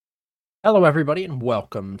Hello, everybody, and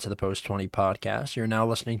welcome to the Post 20 podcast. You're now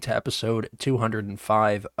listening to episode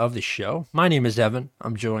 205 of the show. My name is Evan.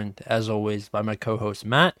 I'm joined, as always, by my co host,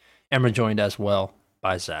 Matt, and we're joined as well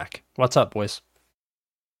by Zach. What's up, boys?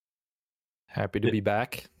 Happy to be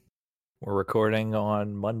back. We're recording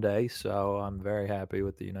on Monday, so I'm very happy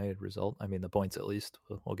with the United result. I mean, the points at least.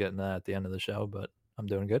 We'll get into that at the end of the show, but I'm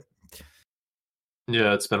doing good.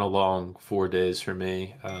 Yeah, it's been a long 4 days for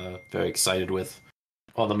me. Very excited with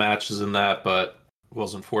all the matches and that, but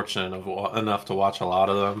wasn't fortunate enough to watch a lot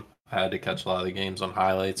of them. I had to catch a lot of the games on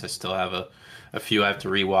highlights. I still have a few I have to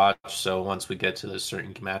rewatch. So once we get to those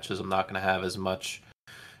certain matches, I'm not going to have as much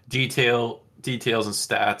details and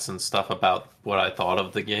stats and stuff about what I thought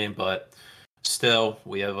of the game. But still,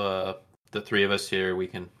 we have the three of us here. We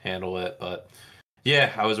can handle it. But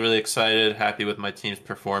yeah, I was really excited, happy with my team's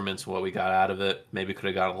performance, what we got out of it. Maybe could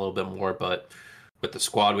have gotten a little bit more, but with the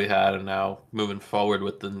squad we had and now moving forward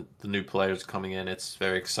with the new players coming in, it's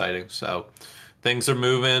very exciting. So things are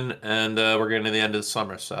moving, and we're getting to the end of the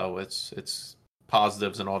summer, so it's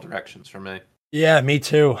positives in all directions for me. Yeah, me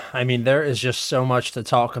too. I mean, there is just so much to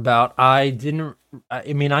talk about. I knew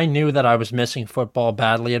that I was missing football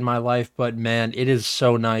badly in my life, but man, it is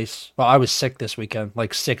so nice. Well, I was sick this weekend,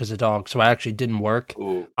 like sick as a dog, so I actually didn't work.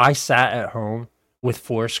 Ooh, I sat at home with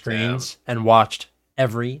four damn, screens and watched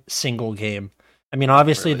every single game. I mean, I'm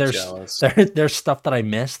obviously really there's jealous. there's stuff that I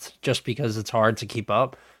missed just because it's hard to keep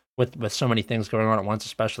up with so many things going on at once,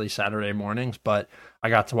 especially Saturday mornings, but I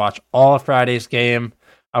got to watch all of Friday's game.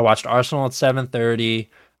 I watched Arsenal at 7:30.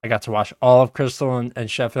 I got to watch all of Crystal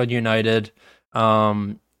and Sheffield United.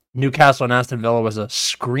 Newcastle and Aston Villa was a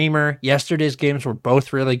screamer. Yesterday's games were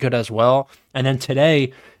both really good as well. And then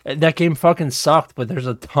today, that game fucking sucked, but there's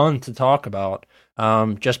a ton to talk about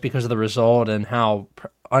just because of the result and how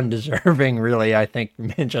undeserving, really, I think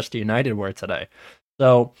Manchester United were today.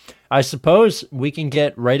 So I suppose we can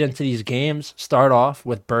get right into these games. Start off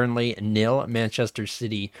with Burnley 0, Manchester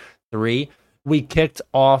City 3. We kicked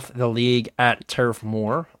off the league at Turf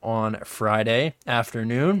Moor on Friday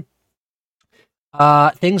afternoon.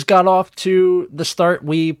 Things got off to the start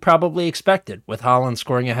we probably expected, with Holland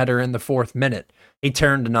scoring a header in the fourth minute. He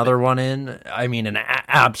turned another one in. I mean, an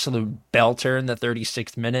absolute belter in the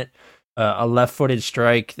 36th minute. A left-footed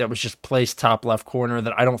strike that was just placed top left corner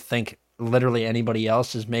that I don't think literally anybody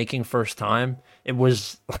else is making first time. It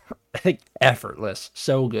was effortless,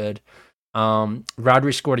 so good.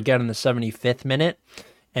 Rodri scored again in the 75th minute,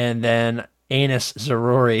 and then Anis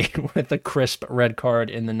Zaruri with a crisp red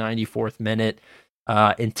card in the 94th minute.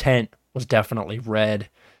 Intent was definitely red.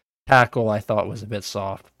 Tackle I thought was a bit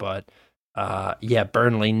soft, but yeah,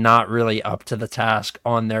 Burnley not really up to the task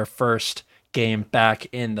on their first game back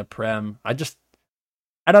in the Prem. I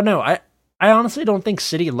don't know. I honestly don't think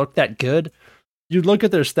City looked that good. You'd look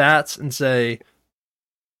at their stats and say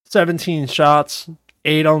 17 shots,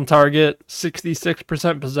 8 on target,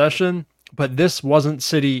 66% possession, but this wasn't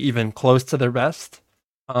City even close to their best.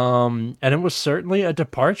 And it was certainly a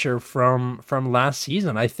departure from last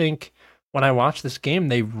season. I think when I watched this game,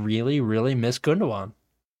 they really, really missed Gundogan.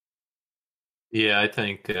 Yeah, I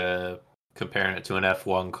think comparing it to an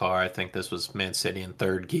F1 car, I think this was Man City in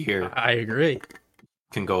third gear. I agree.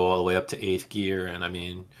 Can go all the way up to eighth gear. And I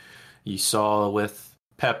mean, you saw with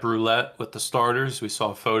Pep Roulette with the starters, we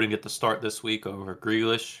saw Foden get the start this week over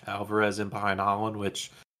Grealish, Alvarez in behind Holland,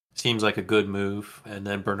 which seems like a good move. And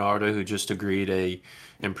then Bernardo, who just agreed a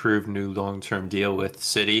improved new long-term deal with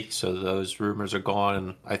City. So those rumors are gone.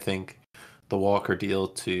 And I think the Walker deal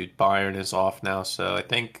to Bayern is off now. So I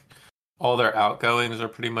think all their outgoings are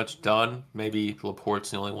pretty much done. Maybe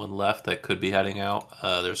Laporte's the only one left that could be heading out.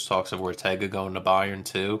 There's talks of Ortega going to Bayern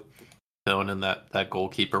too, filling in that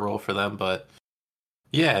goalkeeper role for them. But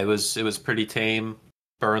yeah, it was pretty tame.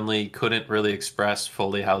 Burnley couldn't really express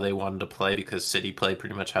fully how they wanted to play because City played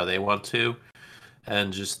pretty much how they want to,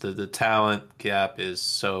 and just the talent gap is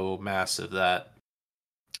so massive that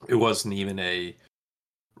it wasn't even a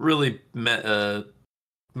really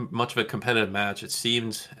much of a competitive match. It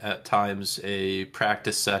seemed at times a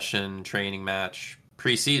practice session, training match,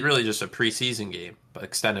 preseason, really just a preseason game, but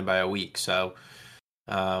extended by a week. So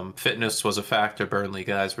fitness was a factor. Burnley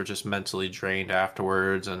guys were just mentally drained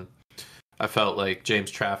afterwards, and I felt like James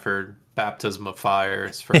Trafford, baptism of fire,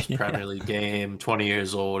 his first Yeah. Premier League game, 20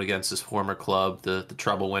 years old against his former club, the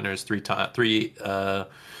treble winners, 3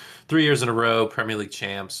 years in a row, Premier League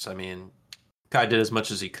champs. I mean, guy did as much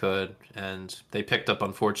as he could, and they picked up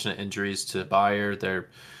unfortunate injuries to Bayer. They're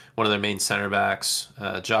one of their main center backs,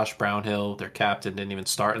 Josh Brownhill, their captain, didn't even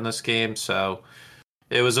start in this game. So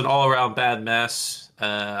it was an all-around bad mess.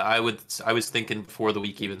 I was thinking before the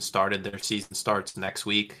week even started, their season starts next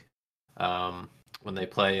week. when they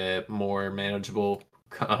play a more manageable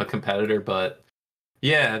competitor. But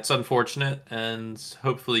yeah, it's unfortunate, and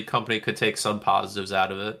hopefully Company could take some positives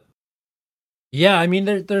out of it. Yeah, I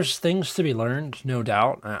mean there's things to be learned, no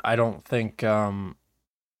doubt. I don't think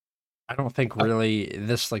really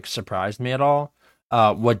this like surprised me at all.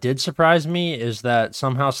 What did surprise me is that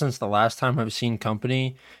somehow since the last time I've seen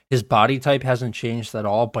Company, his body type hasn't changed at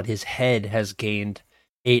all, but his head has gained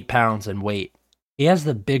 8 pounds in weight. He has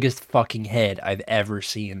the biggest fucking head I've ever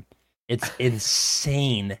seen. It's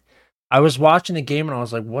insane. I was watching the game and I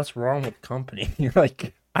was like, "What's wrong with Company?"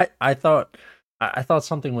 Like, I thought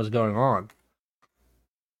something was going on.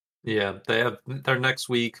 Yeah, they have their next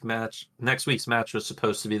week match. Next week's match was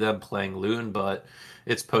supposed to be them playing Luton, but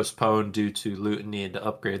it's postponed due to Luton needing to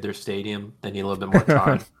upgrade their stadium. They need a little bit more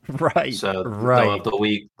time, Right, so they'll right. have the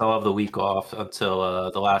week. They'll have the week off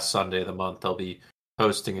until the last Sunday of the month. They'll be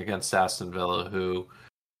hosting against Aston Villa, who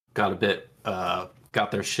got a bit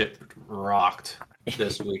got their shit rocked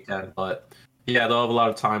this weekend. But yeah, they'll have a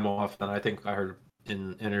lot of time off, and I think I heard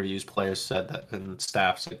in interviews players said that, and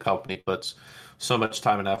staff said Company puts so much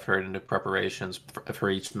time and effort into preparations for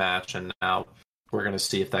each match, and now we're going to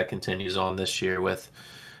see if that continues on this year with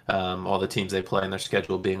all the teams they play and their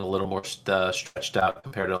schedule being a little more stretched out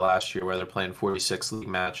compared to last year, where they're playing 46 league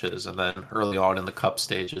matches and then early on in the cup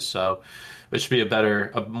stages. So it should be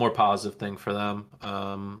a more positive thing for them.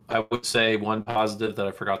 I would say one positive that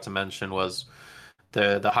I forgot to mention was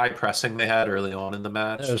the high pressing they had early on in the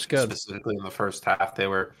match, That was good. specifically in the first half. They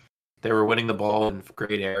were winning the ball in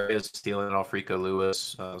great areas, stealing it off Rico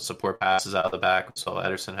Lewis, support passes out of the back. So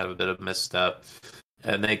Ederson had a bit of misstep,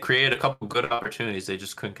 and they created a couple good opportunities. They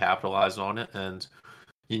just couldn't capitalize on it, and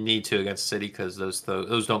you need to against City because those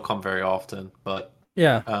don't come very often. But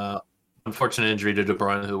Yeah, unfortunate injury to De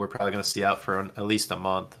Bruyne, who we're probably going to see out for at least a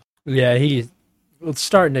month. yeah. It's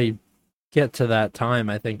starting to get to that time,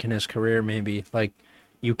 I think, in his career. Maybe like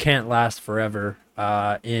you can't last forever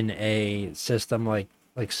in a system like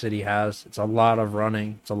City has. It's a lot of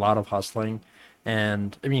running. It's a lot of hustling.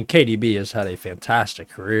 And I mean, KDB has had a fantastic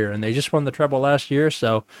career, and they just won the treble last year.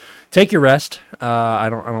 So, take your rest. I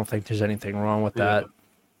don't think there's anything wrong with Yeah, that.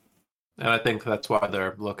 and I think that's why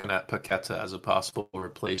they're looking at Paqueta as a possible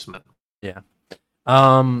replacement. Yeah.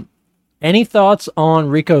 Um, any thoughts on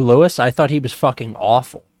Rico Lewis? I thought he was fucking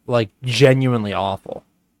awful, like genuinely awful.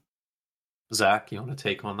 Zach, you want to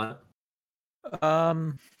take on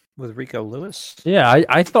that? With Rico Lewis, Yeah,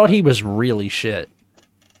 I thought he was really shit.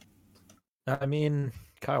 I mean,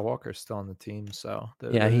 Kyle Walker's still on the team, so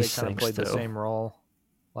Yeah, he they kind of stinks played the too. same role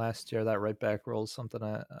last year. That right back role is something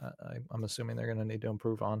I'm assuming they're going to need to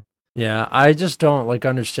improve on. Yeah, I just don't like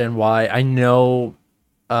understand why. I know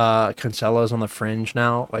Cancelo's on the fringe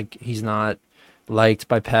now. Like he's not liked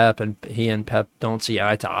by Pep and he and Pep don't see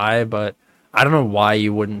eye to eye, but I don't know why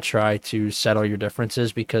you wouldn't try to settle your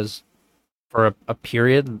differences because for a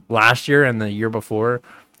period last year and the year before,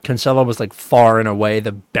 Cancelo was like far and away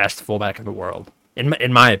the best fullback in the world.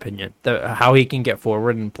 In my opinion, how he can get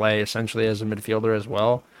forward and play essentially as a midfielder as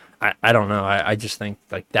well, I don't know. I just think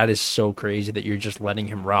like that is so crazy that you're just letting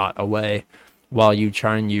him rot away while you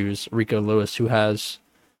try and use Rico Lewis, who has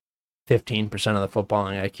 15% of the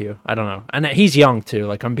footballing IQ. I don't know, and he's young too.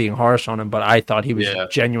 Like I'm being harsh on him, but I thought he was Yeah.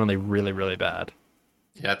 genuinely really really bad.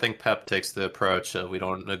 Yeah, I think Pep takes the approach of we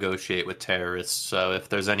don't negotiate with terrorists. So if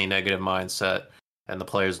there's any negative mindset and the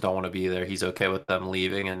players don't want to be there, he's okay with them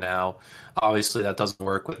leaving. And now, obviously, that doesn't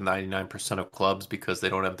work with 99% of clubs because they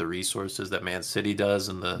don't have the resources that Man City does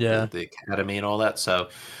and Yeah, the academy and all that. So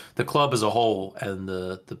the club as a whole and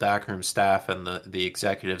the backroom staff and the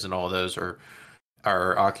executives and all those are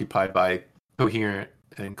occupied by coherent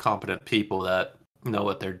and competent people that know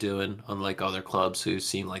what they're doing, unlike other clubs who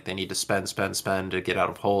seem like they need to spend to get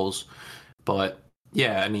out of holes. But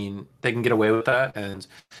yeah, I mean, they can get away with that. And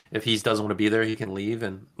if he doesn't want to be there, he can leave.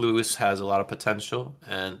 And Lewis has a lot of potential.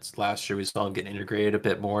 And last year we saw him get integrated a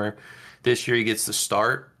bit more. This year he gets to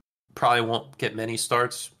start. Probably won't get many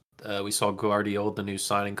starts. We saw Guardiola, the new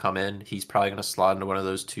signing, come in. He's probably going to slot into one of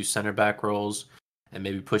those two center back roles and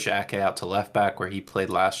maybe push Ake out to left back where he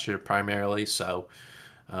played last year primarily. So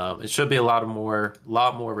it should be a lot more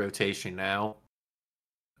rotation now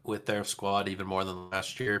with their squad, even more than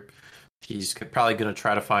last year. He's probably going to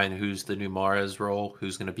try to find who's the new Mahrez role,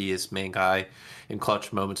 who's going to be his main guy in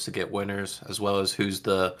clutch moments to get winners, as well as who's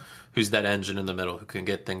that engine in the middle who can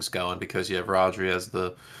get things going. Because you have Rodri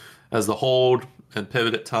as the hold and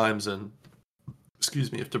pivot at times, and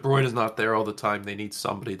excuse me, if De Bruyne is not there all the time, they need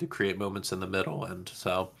somebody to create moments in the middle, and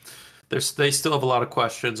so they still have a lot of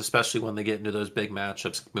questions, especially when they get into those big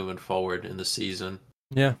matchups moving forward in the season.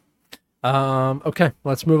 yeah. Okay,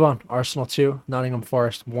 let's move on. Arsenal 2, Nottingham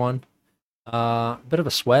Forest 1. Bit of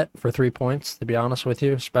a sweat for 3 points, to be honest with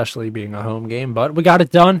you, especially being a home game, but we got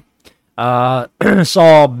it done.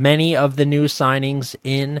 Saw many of the new signings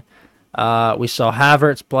in. We saw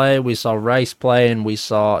Havertz play, we saw Rice play, and we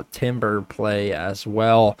saw Timber play as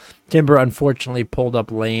well. Timber unfortunately pulled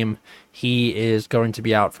up lame. He is going to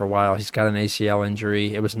be out for a while. He's got an ACL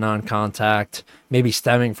injury. It was non-contact, maybe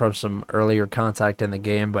stemming from some earlier contact in the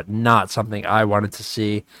game, but not something I wanted to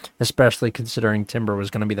see, especially considering Timber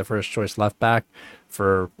was going to be the first choice left back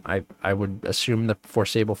for, I would assume, the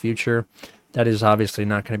foreseeable future. That is obviously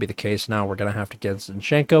not going to be the case now. We're going to have to get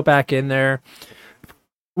Zinchenko back in there,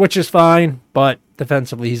 which is fine, but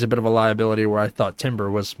defensively he's a bit of a liability where I thought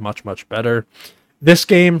Timber was much, much better. This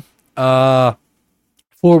game,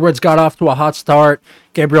 forwards got off to a hot start.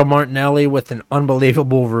 Gabriel Martinelli with an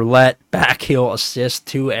unbelievable roulette backheel assist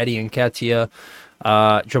to Eddie Nketiah.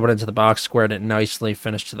 Dribbled into the box, squared it nicely,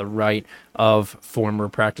 finished to the right of former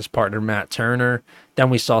practice partner Matt Turner.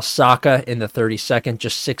 Then we saw Saka in the 32nd,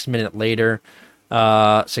 just 6 minutes later,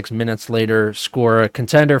 score a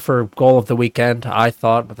contender for goal of the weekend, I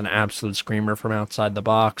thought, with an absolute screamer from outside the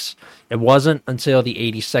box. It wasn't until the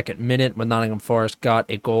 82nd minute when Nottingham Forest got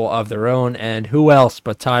a goal of their own, and who else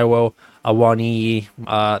but Taiwo Awoniyi,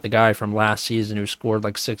 the guy from last season who scored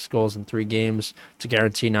like 6 goals in 3 games to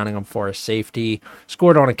guarantee Nottingham Forest safety,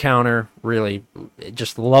 scored on a counter. Really,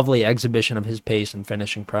 just a lovely exhibition of his pace and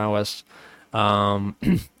finishing prowess.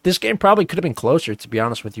 This game probably could have been closer, to be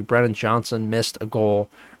honest with you. Brennan Johnson missed a goal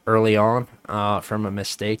early on from a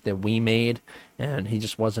mistake that we made, and he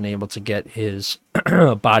just wasn't able to get his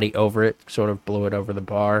body over it, sort of blew it over the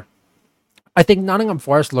bar. I think Nottingham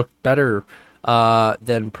Forest looked better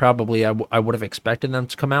than probably I would have expected them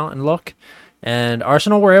to come out and look. And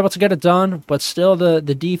Arsenal were able to get it done, but still the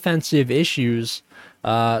defensive issues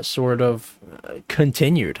sort of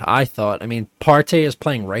continued, I thought. I mean, Partey is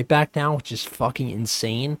playing right back now, which is fucking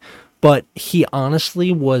insane. But he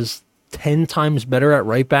honestly was 10 times better at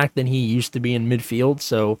right back than he used to be in midfield.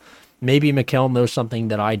 So maybe Mikel knows something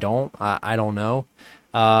that I don't. I don't know.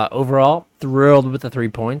 Overall, thrilled with the 3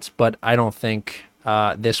 points, but I don't think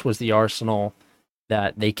this was the Arsenal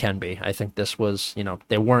that they can be. I think this was,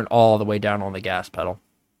 they weren't all the way down on the gas pedal.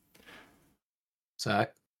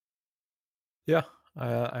 Zach? Yeah,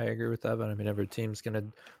 I agree with that. But I mean, every team's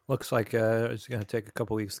looks like it's gonna take a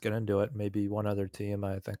couple weeks to get into it. Maybe one other team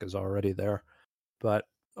I think is already there, but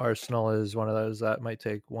Arsenal is one of those that might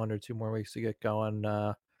take 1 or 2 more weeks to get going.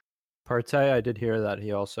 Partey, I did hear that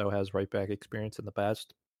he also has right back experience in the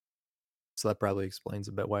past, so that probably explains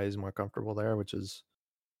a bit why he's more comfortable there, which is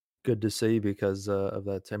good to see because of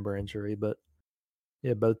that Timber injury. But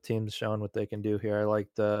yeah, both teams showing what they can do here. I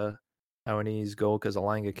liked Awoniyi's goal because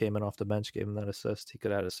Alanga came in off the bench, gave him that assist. He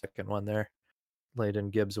could add a second one there. Laid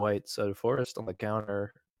in Gibbs White. So Forest on the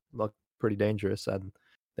counter looked pretty dangerous. And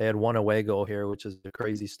they had 1 away goal here, which is a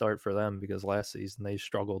crazy start for them because last season they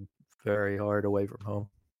struggled very hard away from home.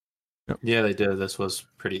 Yeah, they did. This was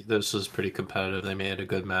pretty competitive. They made a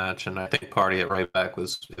good match, and I think Partey at right back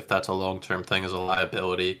was, if that's a long-term thing, is a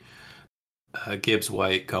liability. Gibbs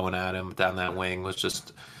White going at him down that wing was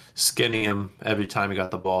just skinning him every time he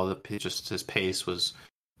got the ball. Just his pace was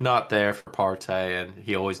not there for Partey, and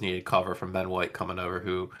he always needed cover from Ben White coming over,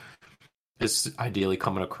 who is ideally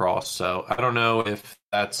coming across. So I don't know if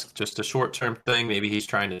that's just a short-term thing. Maybe he's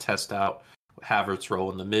trying to test out Havertz's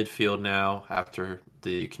role in the midfield now after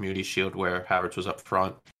the Community Shield where Havertz was up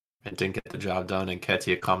front and didn't get the job done, and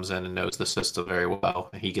Nketiah comes in and knows the system very well,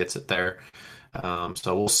 and he gets it there.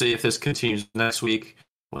 So we'll see if this continues next week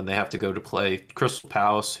when they have to go to play Crystal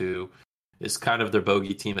Palace, who is kind of their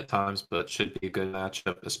bogey team at times, but should be a good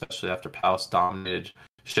matchup, especially after Palace dominated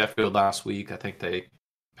Sheffield last week. I think they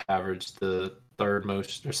averaged the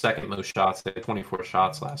second most shots. They had 24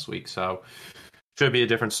 shots last week, so should be a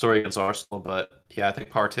different story against Arsenal. But yeah, I think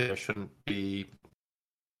Partey shouldn't be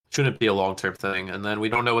a long-term thing. And then we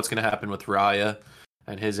don't know what's going to happen with Raya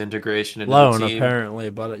and his integration into loan, the team. Apparently,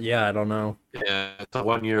 but yeah, I don't know. Yeah, it's a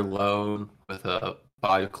 1-year loan with a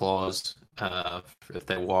buy clause if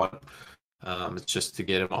they want. It's just to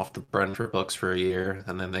get him off the Brentford books for a year,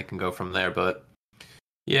 and then they can go from there. But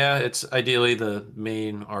yeah, it's ideally the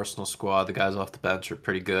main Arsenal squad. The guys off the bench are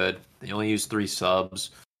pretty good. They only use 3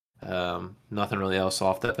 subs. Nothing really else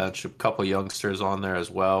off that bench. A couple youngsters on there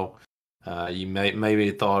as well. You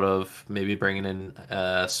maybe thought of maybe bringing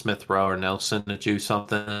in Smith Rowe or Nelson to do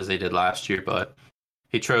something as they did last year, but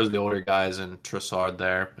he chose the older guys and Trossard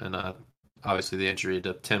there, and obviously the injury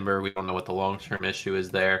to Timber. We don't know what the long-term issue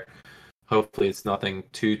is there. Hopefully it's nothing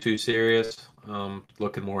too serious.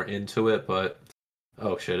 Looking more into it, but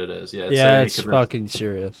Oh shit, it is. Yeah, Yeah, it's fucking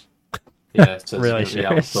serious. Yeah, it says Really he's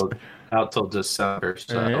gonna be serious. out till December.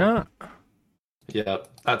 So Yeah. yeah,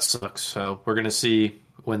 that sucks. So we're gonna see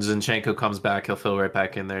when Zinchenko comes back. He'll fill right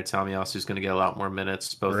back in there. Tomiyasu's gonna get a lot more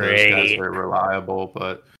minutes. Both of those guys Great. are reliable,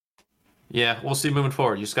 but yeah, we'll see moving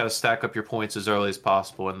forward. You just got to stack up your points as early as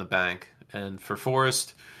possible in the bank. And for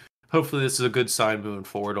Forest, hopefully this is a good sign moving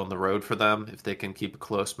forward on the road for them. If they can keep a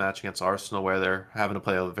close match against Arsenal, where they're having to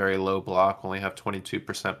play a very low block, only have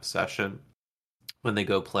 22% possession. When they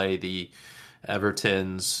go play the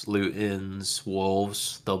Evertons, Lutons,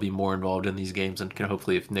 Wolves, they'll be more involved in these games and can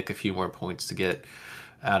hopefully nick a few more points to get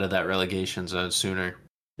out of that relegation zone sooner.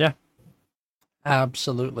 Yeah.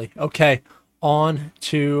 Absolutely. Okay. On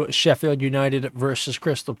to Sheffield United versus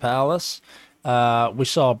Crystal Palace. We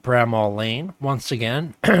saw Bramall Lane once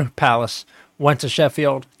again. Palace went to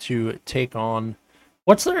Sheffield to take on.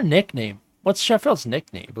 What's their nickname? What's Sheffield's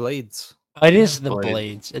nickname? Blades. It is the Blades.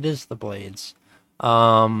 Blades. It is the Blades.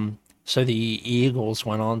 So the Eagles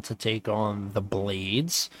went on to take on the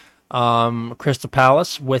Blades. Crystal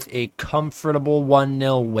Palace with a comfortable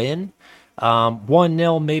 1-0 win.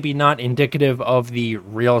 1-0 maybe not indicative of the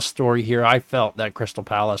real story here. I felt that Crystal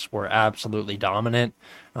Palace were absolutely dominant.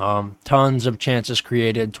 Tons of chances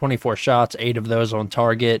created, 24 shots, 8 of those on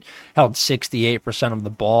target, held 68% of the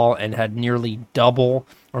ball, and had nearly double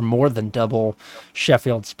or more than double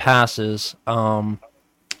Sheffield's passes.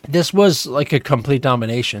 This was like a complete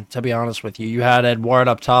domination, to be honest with you. You had Edouard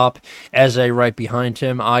up top, Eze right behind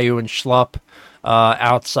him, Ayew and Schlupp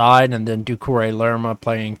outside, and then Doucouré Lerma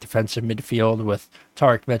playing defensive midfield with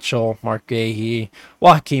Tarek Mitchell, Mark Gahey,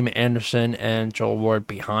 Joachim Anderson, and Joel Ward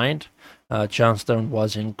behind. Johnstone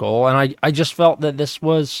was in goal, and I just felt that this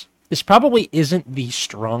probably isn't the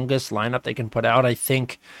strongest lineup they can put out. I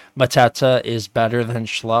think Mateta is better than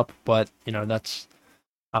Schlupp, but that's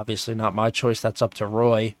obviously not my choice. That's up to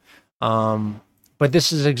Roy. But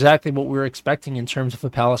this is exactly what we were expecting in terms of a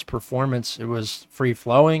Palace performance. It was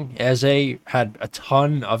free-flowing. Eze had a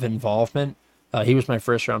ton of involvement. He was my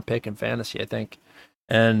first-round pick in fantasy, I think.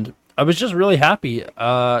 And I was just really happy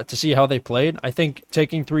to see how they played. I think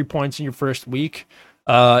taking 3 points in your first week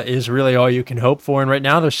is really all you can hope for. And right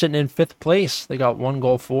now they're sitting in 5th place. They got 1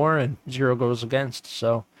 goal for and 0 goals against.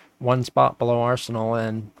 So 1 spot below Arsenal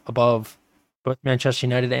and above both Manchester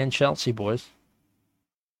United and Chelsea, boys.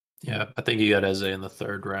 Yeah, I think you got Eze in the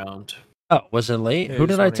 3rd round. Oh, was it late? Yeah, Who he's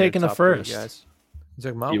did one I of your take in the top 3 first? guys. You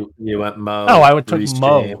took Mo? You went Mo. Oh, I would take Reece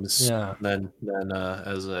Mo. James, Yeah. Then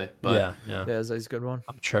Eze. But Yeah. Yeah, Eze's a good one.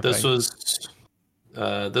 I'm tripping. this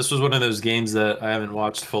was one of those games that I haven't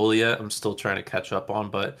watched fully yet. I'm still trying to catch up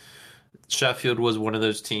on, but Sheffield was one of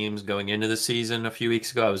those teams going into the season a few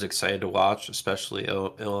weeks ago. I was excited to watch, especially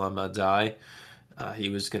Ilham Adai. He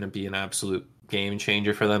was going to be an absolute game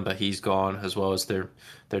changer for them, but he's gone, as well as their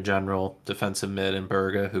general defensive mid in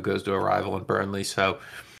Berga, who goes to a rival in Burnley. So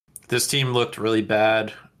this team looked really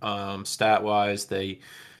bad stat wise. They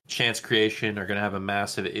chance creation are going to have a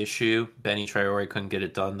massive issue. Benny Traore couldn't get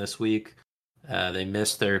it done this week. They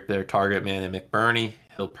missed their target man in McBurney.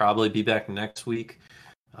 He'll probably be back next week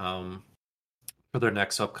for their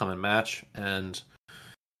next upcoming match. And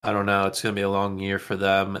I don't know, it's going to be a long year for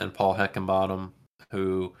them and Paul Heckenbottom,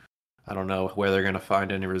 who I don't know where they're going to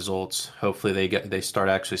find any results. Hopefully they start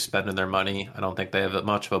actually spending their money. I don't think they have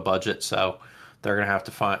much of a budget, so they're going to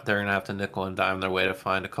have to nickel and dime their way to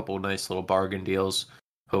find a couple of nice little bargain deals.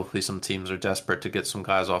 Hopefully some teams are desperate to get some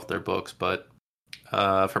guys off their books, but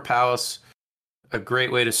for Palace, a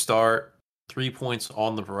great way to start. 3 points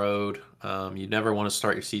on the road. You never want to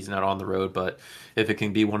start your season out on the road, but if it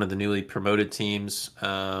can be one of the newly promoted teams,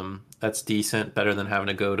 that's decent. Better than having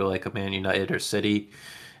to go to like a Man United or City.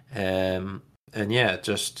 And yeah,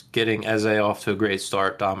 just getting Eze off to a great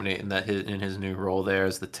start, dominating in his new role there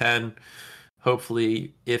as the 10.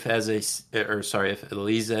 Hopefully, if Elise,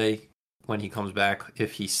 when he comes back,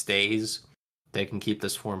 if he stays, they can keep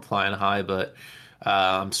this form flying high. But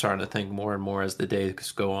I'm starting to think more and more as the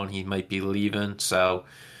days go on, he might be leaving. So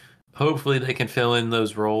hopefully they can fill in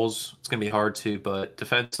those roles. It's going to be hard to, but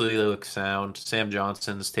defensively they look sound. Sam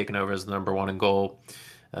Johnson's taken over as the number 1 in goal.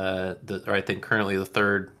 I think currently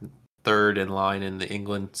the third in line in the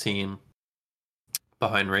England team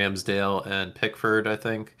behind Ramsdale and Pickford, I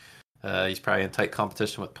think. He's probably in tight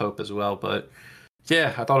competition with Pope as well, but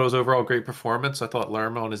yeah, I thought it was overall a great performance. I thought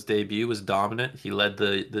Lerma on his debut was dominant. He led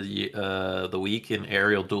the week in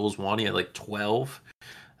aerial duels. He had like 12.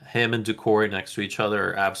 Him and Doucouré next to each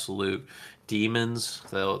other are absolute demons.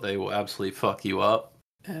 They will absolutely fuck you up,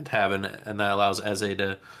 and that allows Eze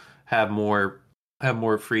to have more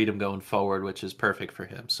freedom going forward, which is perfect for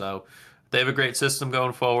him. So they have a great system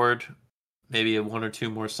going forward. maybe one or two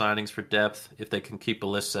more signings for depth. If they can keep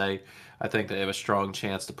Olise, I think they have a strong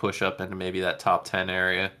chance to push up into maybe that top 10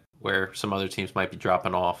 area where some other teams might be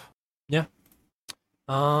dropping off. Yeah.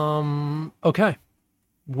 Okay.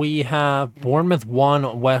 We have Bournemouth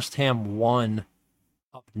 1, West Ham 1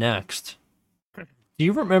 up next. Do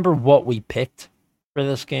you remember what we picked for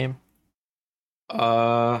this game?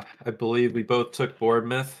 I believe we both took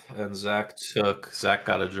Bournemouth, and Zach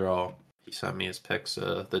got a draw. He sent me his picks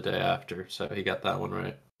the day after, so he got that one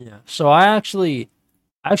right. Yeah. So I actually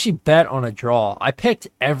bet on a draw. I picked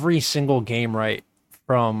every single game right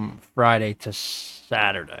from Friday to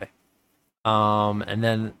Saturday. And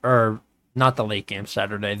then or not the late game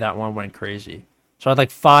Saturday. That one went crazy. So I had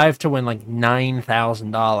like 5 to win like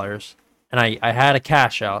 $9,000, and I had a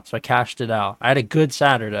cash out, so I cashed it out. I had a good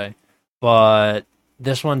Saturday, but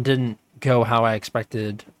this one didn't go how I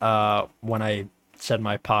expected. When I said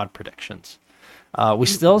my pod predictions. We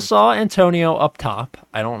still saw Antonio up top.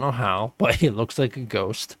 I don't know how, but he looks like a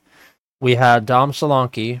ghost. We had Dom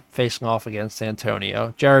Solanke facing off against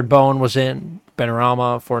Antonio. Jared Bowen was in.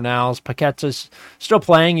 Benrahma, Fornals, Paqueta's still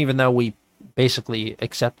playing, even though we basically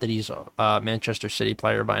accept that he's a Manchester City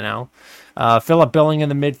player by now. Philip Billing in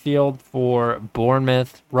the midfield for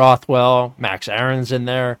Bournemouth. Rothwell, Max Aaron's in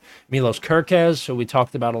there. Milos Kerkez, who we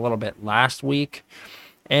talked about a little bit last week.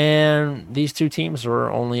 And these two teams were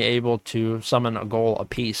only able to summon a goal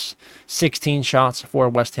apiece. 16 shots for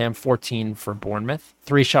West Ham, 14 for Bournemouth.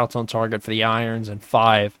 3 shots on target for the Irons and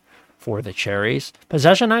 5 for the Cherries.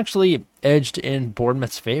 Possession actually edged in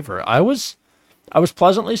Bournemouth's favor. I was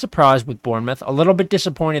pleasantly surprised with Bournemouth. A little bit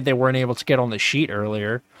disappointed they weren't able to get on the sheet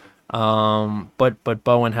earlier. But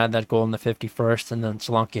Bowen had that goal in the 51st, and then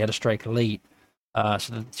Solanke had a strike late,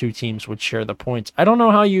 so the two teams would share the points. I don't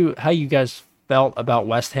know how you guys felt about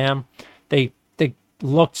West Ham. They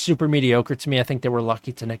looked super mediocre to me. I think they were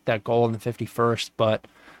lucky to nick that goal in the 51st, but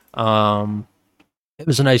it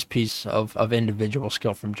was a nice piece of individual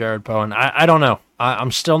skill from Jared Bowen. I don't know.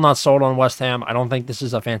 I'm still not sold on West Ham. I don't think this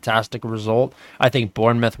is a fantastic result. I think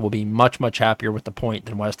Bournemouth will be much, much happier with the point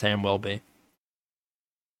than West Ham will be.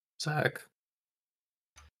 Zach?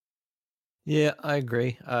 Yeah, I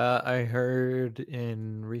agree. I heard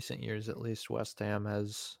in recent years, at least, West Ham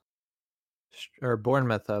or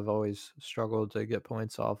Bournemouth have always struggled to get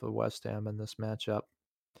points off of West Ham in this matchup,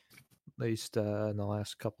 at least in the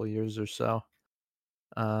last couple of years or so.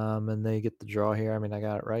 And they get the draw here. I mean, I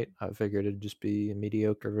got it right. I figured it'd just be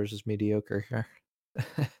mediocre versus mediocre here.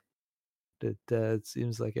 It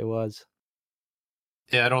seems like it was.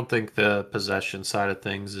 Yeah, I don't think the possession side of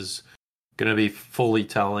things is going to be fully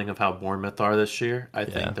telling of how Bournemouth are this year. I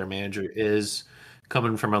think their manager is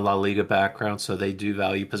coming from a La Liga background, so they do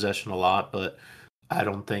value possession a lot, but I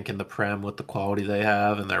don't think in the Prem with the quality they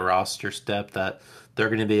have and their roster depth that they're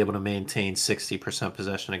going to be able to maintain 60%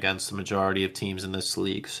 possession against the majority of teams in this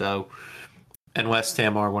league. So, and West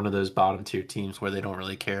Ham are one of those bottom tier teams where they don't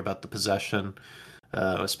really care about the possession,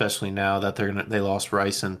 especially now that they lost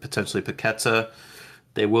Rice and potentially Paqueta.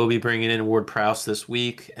 They will be bringing in Ward-Prowse this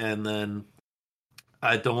week, and then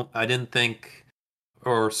with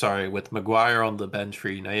Maguire on the bench for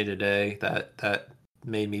United today, that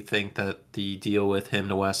made me think that the deal with him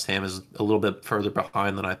to West Ham is a little bit further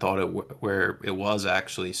behind than I thought where it was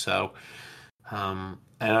actually. So, and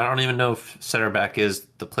I don't even know if center back is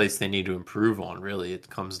the place they need to improve on. Really, it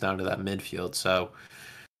comes down to that midfield. So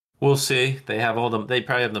we'll see. They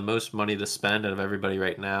probably have the most money to spend out of everybody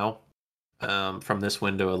right now, from this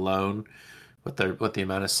window alone, with the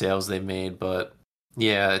amount of sales they made. But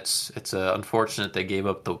yeah, it's unfortunate they gave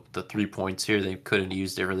up the 3 points here. They could have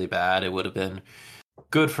used it really bad. It would have been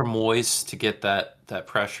good for Moyes to get that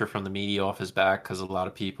pressure from the media off his back, because a lot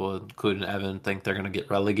of people, including Evan, think they're going to get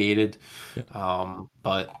relegated. Yeah.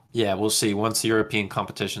 But yeah, we'll see. Once the European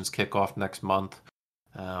competitions kick off next month,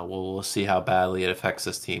 we'll see how badly it affects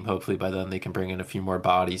this team. Hopefully by then they can bring in a few more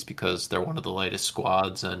bodies, because they're one of the lightest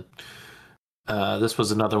squads. And this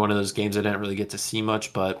was another one of those games I didn't really get to see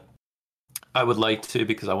much, but I would like to,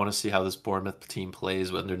 because I want to see how this Bournemouth team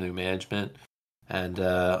plays under new management. And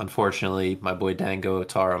unfortunately, my boy Dango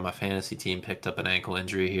Otara on my fantasy team picked up an ankle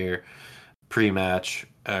injury here pre-match,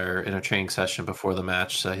 or in a training session before the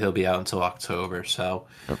match, so he'll be out until October. So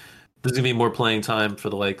there's going to be more playing time for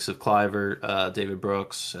the likes of Cliver, David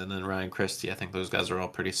Brooks, and then Ryan Christie. I think those guys are all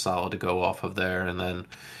pretty solid to go off of there. And then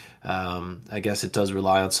I guess it does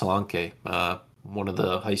rely on Solanke. One of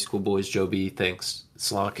the high school boys, Joe B, thinks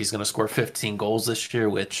Solanke's going to score 15 goals this year,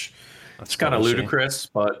 which it's kind of ludicrous,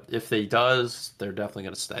 but if he does, they're definitely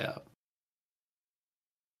going to stay up.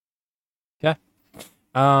 Okay.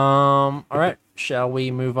 All right. Shall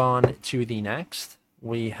we move on to the next?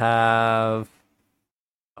 we have,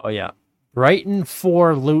 oh yeah, Brighton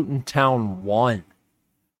 4, Luton Town 1.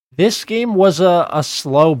 This game was a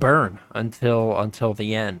slow burn until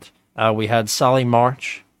the end. We had Solly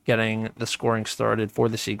March getting the scoring started for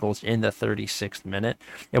the Seagulls in the 36th minute.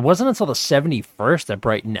 It wasn't until the 71st that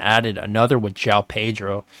Brighton added another with João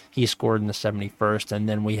Pedro. He scored in the 71st, and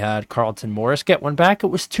then we had Carlton Morris get one back. It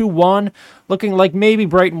was 2-1, looking like maybe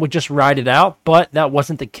Brighton would just ride it out, but that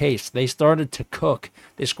wasn't the case. They started to cook.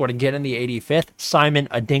 They scored again in the 85th. Simon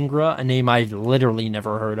Adingra, a name I've literally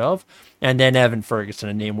never heard of, and then Evan Ferguson,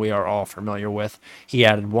 a name we are all familiar with. He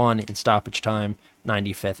added one in stoppage time,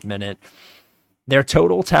 95th minute. Their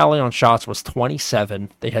total tally on shots was 27.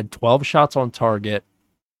 They had 12 shots on target.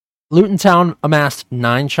 Luton Town amassed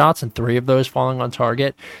 9 shots, and 3 of those falling on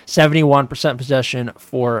target. 71% possession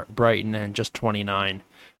for Brighton and just 29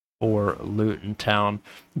 for Luton Town.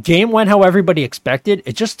 Game went how everybody expected.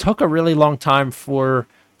 It just took a really long time for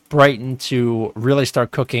Brighton to really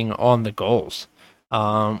start cooking on the goals.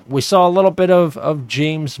 We saw a little bit of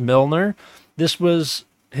James Milner. This was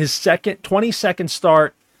his 22nd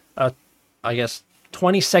start,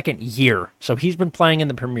 22nd year. So he's been playing in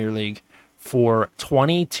the Premier League for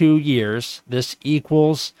 22 years. This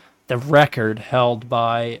equals the record held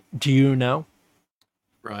by, do you know?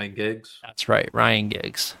 Ryan Giggs. That's right, Ryan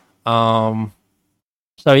Giggs. So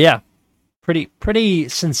yeah, pretty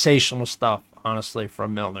sensational stuff, honestly,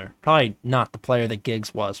 from Milner. Probably not the player that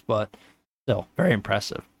Giggs was, but still very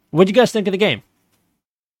impressive. What do you guys think of the game?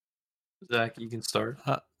 Zach, you can start.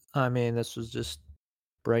 I mean, this was just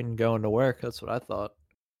Brighton going to work. That's what I thought.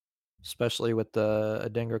 Especially with the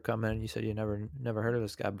Adingra coming in. You said you never heard of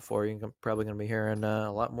this guy before. You're probably going to be hearing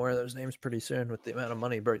a lot more of those names pretty soon with the amount of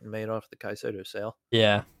money Brighton made off the Caicedo sale.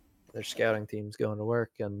 Yeah. Their scouting team's going to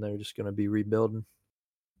work, and they're just going to be rebuilding,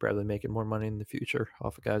 probably making more money in the future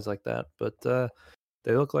off of guys like that. But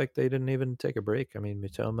they look like they didn't even take a break. I mean,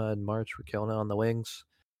 Mitoma and March were killing it on the wings.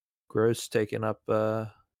 Gross taking up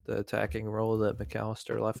the attacking role that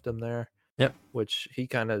McAllister left him there. Yep. Which he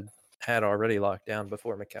kind of had already locked down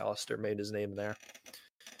before McAllister made his name there.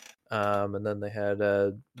 And then they had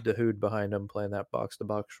Dahoud behind him playing that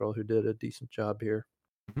box-to-box role, who did a decent job here.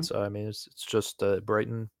 Mm-hmm. So, I mean, it's just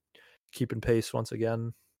Brighton keeping pace once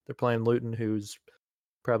again. They're playing Luton, who's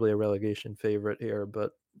probably a relegation favorite here,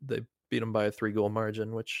 but they beat them by a 3-goal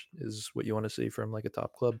margin, which is what you want to see from like a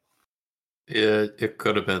top club. Yeah, it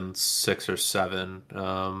could have been 6 or 7.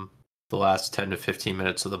 The last 10 to 15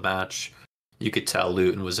 minutes of the match, you could tell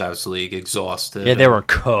Luton was absolutely exhausted. Yeah, they were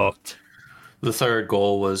cooked. The third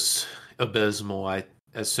goal was abysmal.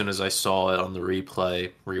 As soon as I saw it on the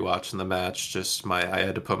replay, rewatching the match, I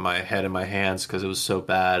had to put my head in my hands because it was so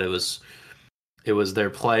bad. It was their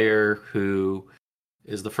player who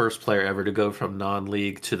is the first player ever to go from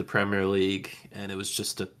non-league to the Premier League, and it was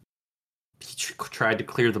just he tried to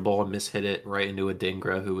clear the ball and mishit it right into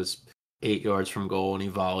Adingra, who was 8 yards from goal, and he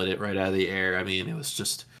volleyed it right out of the air. I mean, it was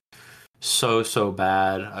just so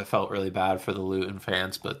bad. I felt really bad for the Luton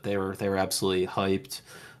fans, but they were absolutely hyped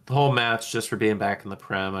the whole match just for being back in the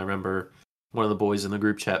Prem. I remember one of the boys in the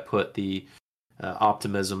group chat put the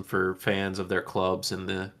optimism for fans of their clubs and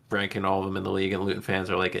the ranking all of them in the league, and Luton fans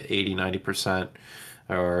are like at 80-90%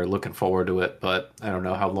 are looking forward to it, but I don't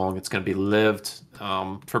know how long it's going to be lived.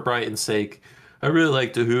 For Brighton's sake, I really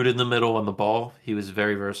liked Dahoud in the middle on the ball. He was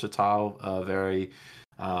very versatile,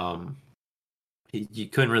 you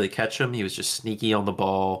couldn't really catch him. He was just sneaky on the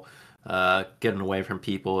ball, getting away from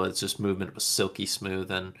people. It's just movement was silky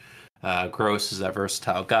smooth, and Gross is that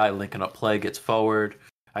versatile guy, linking up play, gets forward.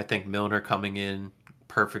 I think Milner coming in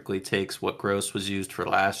perfectly takes what Gross was used for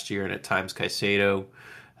last year, and at times Caicedo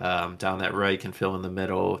down that right can fill in the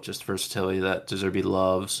middle. Just versatility that De Zerbi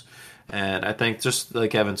loves. And I think, just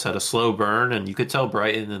like Evan said, a slow burn, and you could tell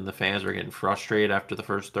Brighton and the fans were getting frustrated after the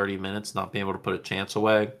first 30 minutes, not being able to put a chance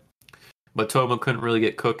away. But Toma couldn't really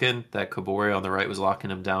get cooking. That Kabore on the right was locking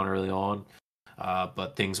him down early on.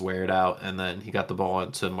 But things weared out, and then he got the ball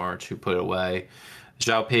into March, who put it away.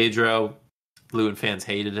 João Pedro, Luton fans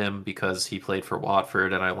hated him because he played for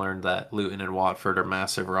Watford, and I learned that Luton and Watford are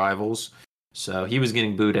massive rivals. So he was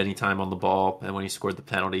getting booed anytime on the ball, and when he scored the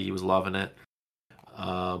penalty, he was loving it.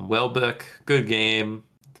 Welbeck, good game.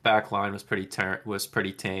 The back line was pretty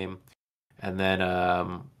tame. And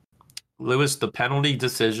then Lewis, the penalty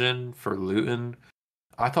decision for Luton,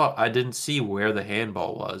 I didn't see where the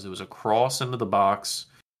handball was. It was a cross into the box.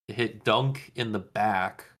 It hit Dunk in the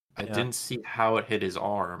back. I didn't see how it hit his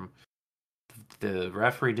arm. The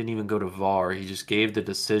referee didn't even go to VAR. He just gave the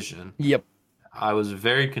decision. Yep. I was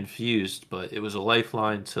very confused, but it was a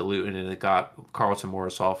lifeline to Luton, and it got Carlton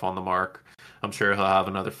Morris off on the mark. I'm sure he'll have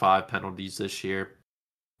another 5 penalties this year.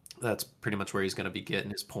 That's pretty much where he's going to be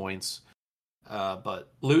getting his points. But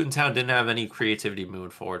Luton Town didn't have any creativity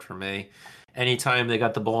moving forward for me. Anytime they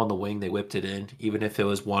got the ball on the wing, they whipped it in, even if it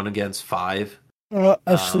was 1-against-5.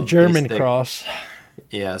 That's the German cross.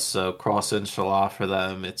 Yeah, so cross inshallah for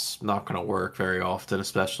them, it's not going to work very often,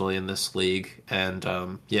 especially in this league. And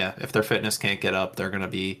if their fitness can't get up, they're going to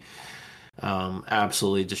be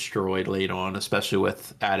absolutely destroyed late on, especially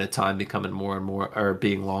with added time becoming more and more, or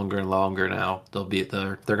being longer and longer now.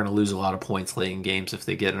 They're going to lose a lot of points late in games if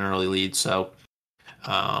they get an early lead. So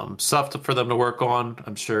stuff for them to work on.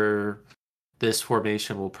 I'm sure this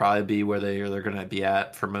formation will probably be where they're going to be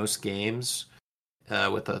at for most games,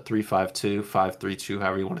 with a 3-5-2, 5-3-2,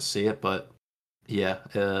 however you want to see it. But yeah,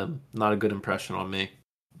 not a good impression on me.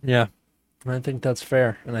 Yeah, I think that's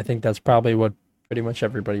fair, and I think that's probably what pretty much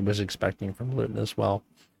everybody was expecting from Luton as well.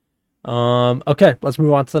 Okay, let's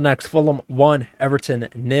move on to the next. Fulham 1, Everton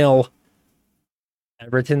 0.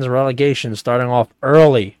 Everton's relegation starting off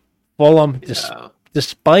early. Fulham,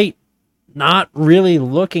 despite not really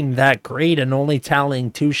looking that great and only tallying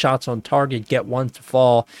 2 shots on target, get one to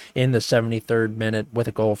fall in the 73rd minute with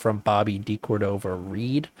a goal from Bobby De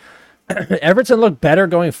Cordova-Reid. Everton looked better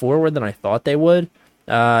going forward than I thought they would.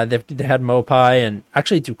 They had Mopai, and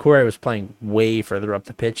actually Doucouré was playing way further up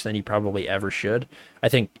the pitch than he probably ever should. I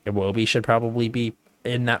think Iwobi should probably be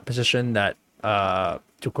in that position that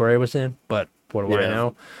Doucouré was in, but what do I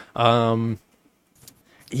know?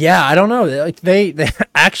 Yeah, I don't know. Like they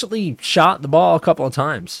actually shot the ball a couple of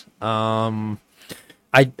times. I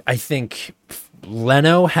think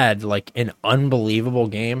Leno had like an unbelievable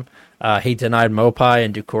game. He denied Mopai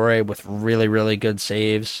and Doucouré with really, really good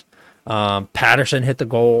saves. Patterson hit the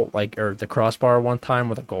goal, or the crossbar one time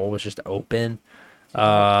where the goal was just open.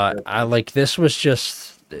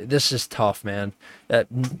 This is tough, man.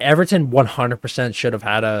 Everton 100% should have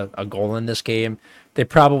had a goal in this game. They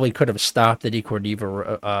probably could have stopped the De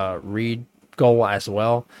Cordova-Reid goal as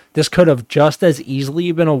well. This could have just as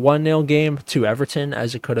easily been a 1-0 game to Everton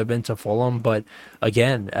as it could have been to Fulham. But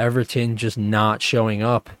again, Everton just not showing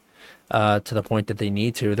up to the point that they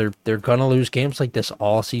need to. They're gonna lose games like this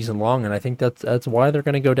all season long, and I think that's why they're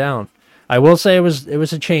gonna go down. I will say it was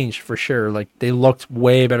a change for sure. Like they looked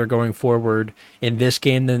way better going forward in this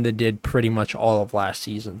game than they did pretty much all of last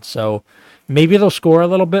season. So maybe they'll score a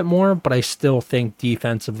little bit more, but I still think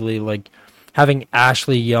defensively, like having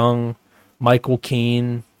Ashley Young, Michael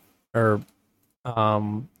Keane, and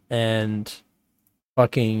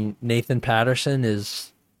fucking Nathan Patterson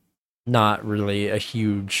is not really a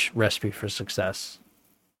huge recipe for success.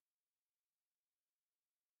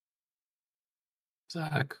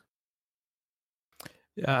 Zach?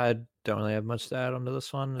 Yeah, I don't really have much to add onto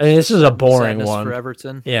this one. I mean, this is a boring one for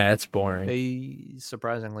Everton. Yeah, it's boring. They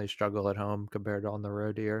surprisingly struggle at home compared to on the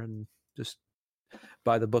road here, and just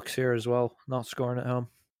by the books here as well, not scoring at home.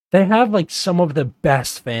 They have like some of the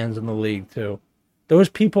best fans in the league too. Those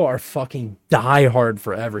people are fucking diehard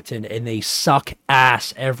for Everton, and they suck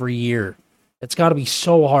ass every year. It's got to be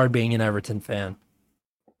so hard being an Everton fan.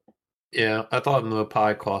 Yeah, I thought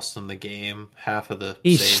Mopai cost him the game. Half of the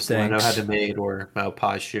He saves stinks. Leno had to made were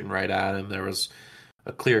Mopai shooting right at him. There was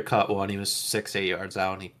a clear-cut one. He was 6-8 yards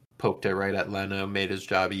out, and he poked it right at Leno, made his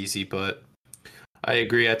job easy. But I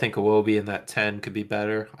agree. I think Iwobi in that 10 could be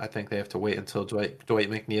better. I think they have to wait until Dwight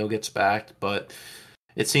McNeil gets back. But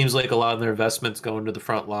it seems like a lot of their investments going to the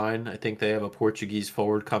front line. I think they have a Portuguese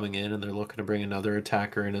forward coming in, and they're looking to bring another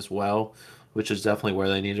attacker in as well, which is definitely where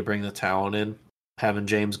they need to bring the talent in. Having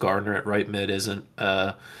James Gardner at right mid isn't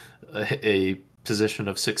a position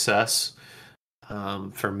of success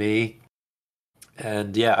for me.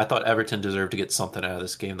 And yeah, I thought Everton deserved to get something out of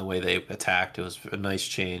this game the way they attacked. It was a nice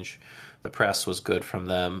change. The press was good from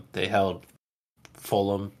them. They held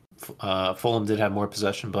Fulham. Fulham did have more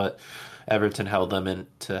possession, but Everton held them in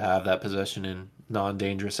to have that possession in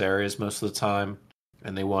non-dangerous areas most of the time.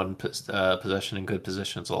 And they won possession in good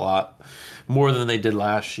positions a lot more than they did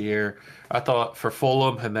last year. I thought for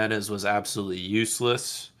Fulham, Jimenez was absolutely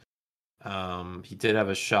useless. He did have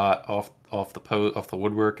a shot off the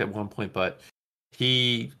woodwork at one point, but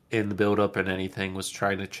he, in the build-up and anything, was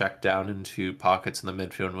trying to check down into pockets in the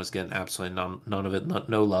midfield and was getting absolutely none of it,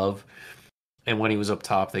 no love. And when he was up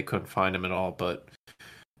top, they couldn't find him at all. But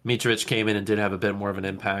Mitrovic came in and did have a bit more of an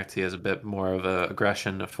impact. He has a bit more of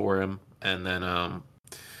aggression for him. And then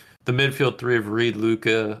the midfield three of Reed,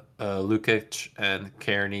 Lukic, and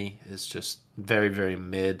Kearney is just very, very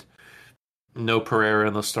mid. No Pereira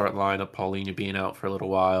in the start lineup. Paulinho being out for a little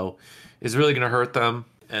while is really going to hurt them.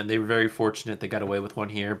 And they were very fortunate they got away with one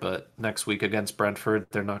here. But next week against Brentford,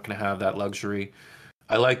 they're not going to have that luxury.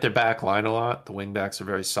 I like their back line a lot. The wing backs are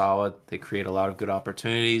very solid. They create a lot of good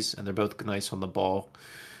opportunities, and they're both nice on the ball.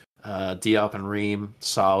 Diop and Ream,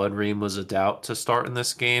 solid. Ream was a doubt to start in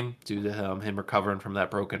this game due to him recovering from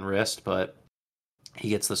that broken wrist, but he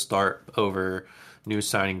gets the start over new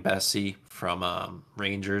signing Bessie from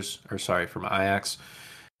from Ajax.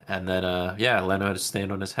 And then, Leno had to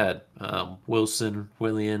stand on his head. Wilson,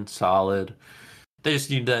 Willian, solid. They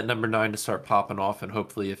just need that number 9 to start popping off, and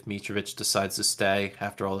hopefully, if Mitrovic decides to stay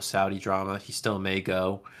after all the Saudi drama, he still may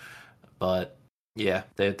go. But yeah,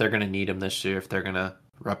 they're going to need him this year if they're going to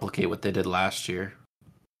replicate what they did last year.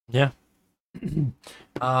 Yeah.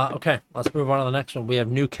 Okay, let's move on to the next one. We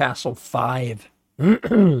have Newcastle 5,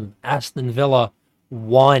 Aston Villa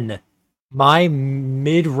 1. My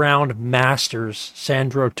mid-round masters,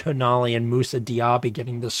 Sandro Tonali and Moussa Diaby,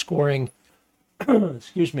 getting the scoring.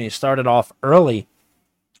 Excuse me, started off early.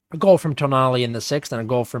 A goal from Tonali in the 6th and a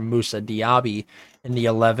goal from Moussa Diaby in the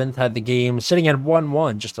 11th. Had the game sitting at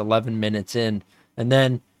 1-1, just 11 minutes in. And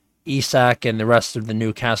then Isak and the rest of the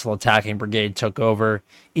Newcastle attacking brigade took over.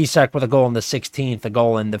 Isak with a goal in the 16th, a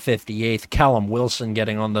goal in the 58th. Callum Wilson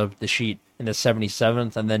getting on the sheet in the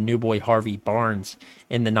 77th. And then new boy Harvey Barnes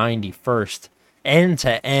in the 91st. End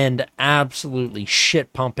to end, absolutely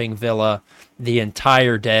shit-pumping Villa the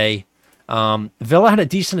entire day. Villa had a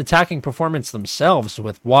decent attacking performance themselves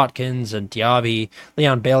with Watkins and Diaby,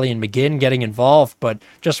 Leon Bailey and McGinn getting involved, but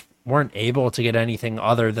just weren't able to get anything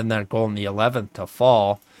other than that goal in the 11th to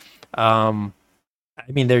fall.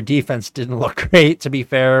 Their defense didn't look great, to be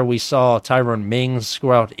fair. We saw Tyrone Mings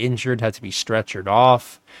go out injured, had to be stretchered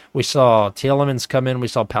off. We saw Tielemans come in. We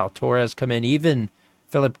saw Pau Torres come in. Even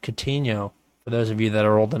Philippe Coutinho, for those of you that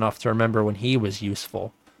are old enough to remember when he was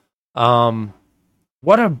useful.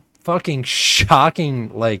 What a fucking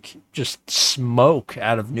shocking, just smoke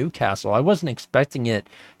out of Newcastle. I wasn't expecting it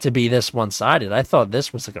to be this one-sided. I thought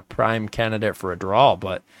this was a prime candidate for a draw,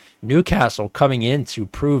 but Newcastle coming in to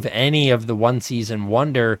prove any of the one-season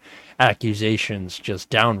wonder accusations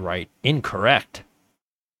just downright incorrect.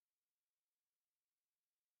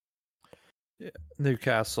 Yeah,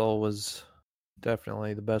 Newcastle was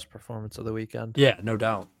definitely the best performance of the weekend. Yeah, no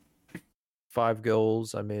doubt. 5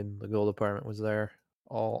 goals. The goal department was there.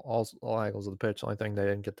 All angles of the pitch. The only thing they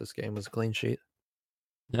didn't get this game was a clean sheet.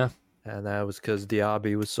 Yeah. And that was because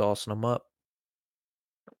Diaby was saucing them up.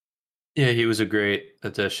 Yeah, he was a great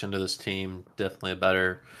addition to this team. Definitely a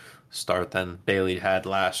better start than Bailey had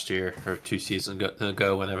last year or 2 seasons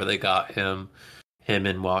ago whenever they got him. Him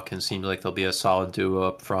and Watkins seemed like they'll be a solid duo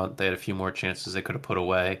up front. They had a few more chances they could have put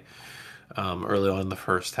away early on in the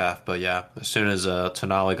first half. But yeah, as soon as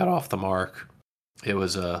Tonali got off the mark, it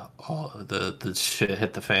was all the shit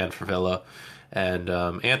hit the fan for Villa. And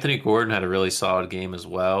Anthony Gordon had a really solid game as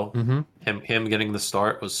well. Mm-hmm. Him getting the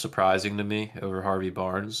start was surprising to me over Harvey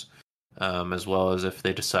Barnes, as well as if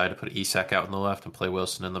they decide to put Isak out on the left and play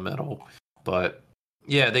Wilson in the middle. But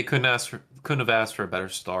yeah, they couldn't have asked for a better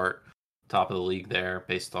start. Top of the league there,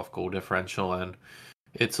 based off goal differential, and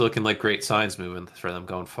it's looking like great signs moving for them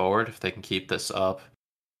going forward. If they can keep this up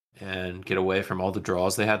and get away from all the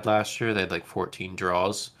draws they had last year, they had 14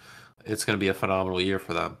 draws. It's going to be a phenomenal year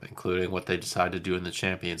for them, including what they decide to do in the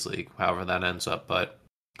Champions League, however that ends up. But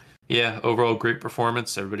yeah, overall great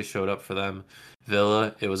performance. Everybody showed up for them.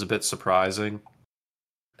 Villa, it was a bit surprising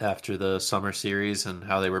after the summer series and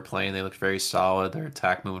how they were playing. They looked very solid. Their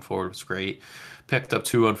attack moving forward was great. Picked up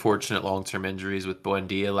 2 unfortunate long-term injuries with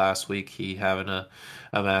Buendia last week. He having a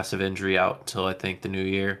massive injury out until I think the new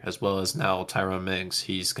year, as well as now Tyrone Mings.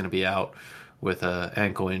 He's going to be out with an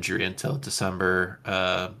ankle injury until December,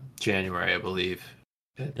 January, I believe.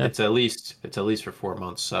 It's at least for 4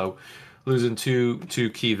 months. So losing two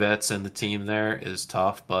key vets in the team there is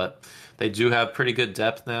tough, but they do have pretty good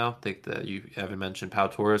depth now. I think that you haven't mentioned Pau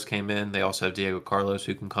Torres came in. They also have Diego Carlos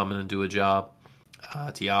who can come in and do a job.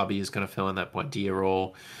 Diaby is going to fill in that Buendia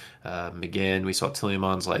role. McGinn, we saw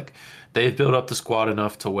Tielemans. They've built up the squad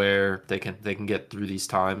enough to where they can get through these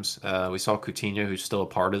times. We saw Coutinho, who's still a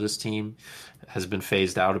part of this team, has been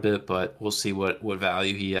phased out a bit, but we'll see what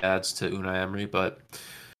value he adds to Unai Emery. But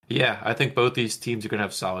yeah, I think both these teams are going to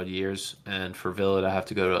have solid years, and for Villa to have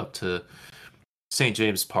to go up to St.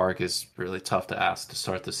 James Park is really tough to ask to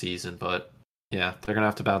start the season. But yeah, they're going to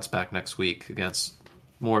have to bounce back next week against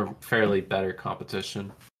more fairly better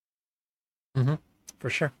competition. Mm-hmm. For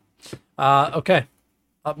sure. Okay.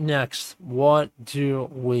 Up next, what do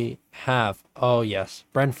we have? Oh, yes.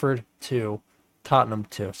 Brentford 2, Tottenham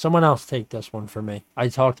 2. Someone else take this one for me. I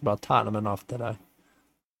talked about Tottenham enough today.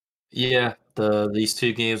 Yeah, these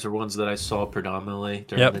 2 games are ones that I saw predominantly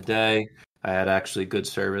during the day. I had actually good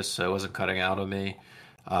service, so it wasn't cutting out on me.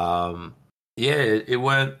 Yeah, it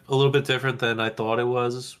went a little bit different than I thought it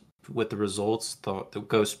was with the results. Thought it would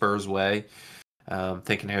go Spurs' way.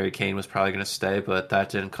 Thinking Harry Kane was probably going to stay, but that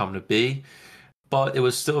didn't come to be. But it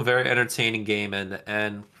was still a very entertaining game,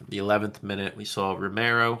 and the 11th minute we saw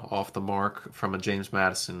Romero off the mark from a James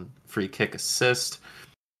Madison free kick assist.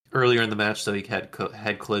 Earlier in the match, though, he had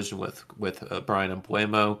head collision with Brian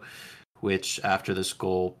Mbuemo, which after this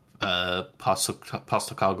goal,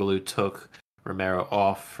 Postecoglou took Romero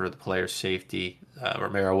off for the player's safety.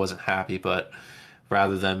 Romero wasn't happy, but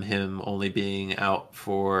rather than him only being out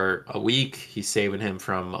for a week, he's saving him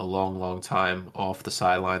from a long, long time off the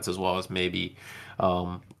sidelines, as well as maybe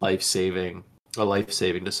life saving a life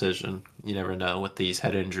saving decision. You never know with these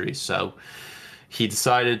head injuries, so he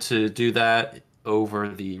decided to do that over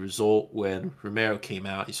the result. When Romero came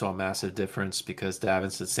out, you saw a massive difference because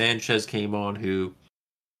Davinson Sanchez came on, who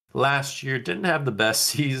last year didn't have the best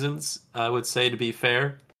seasons, I would say, to be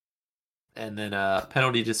fair. And then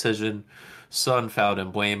penalty decision, Son fouled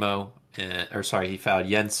Mbuemo, he fouled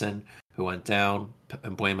Jensen, who went down.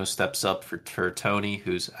 Mbuemo steps up for Tony,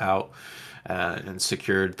 who's out, and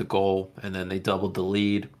secured the goal. And then they doubled the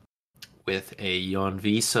lead with a Jon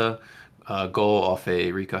Visa goal off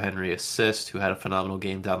a Rico Henry assist, who had a phenomenal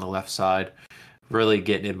game down the left side, really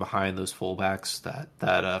getting in behind those fullbacks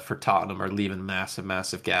that for Tottenham are leaving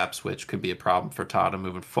massive gaps, which could be a problem for Tottenham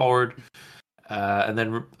moving forward. And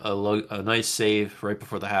then a nice save right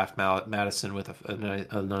before the half, Madison with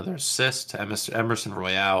another assist to Emerson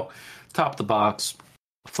Royale, top the box.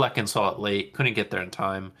 Flecken saw it late, couldn't get there in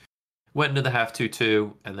time. Went into the half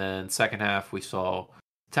 2-2, and then second half we saw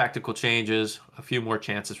tactical changes, a few more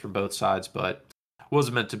chances from both sides, but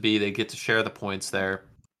wasn't meant to be. They get to share the points there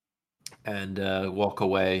and walk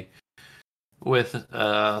away with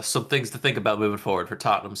some things to think about moving forward for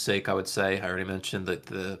Tottenham's sake. I would say I already mentioned that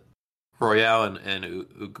the Royale and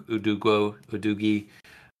Udugi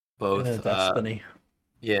both. Destiny.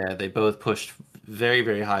 They both pushed very,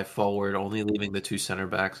 very high forward, only leaving the two center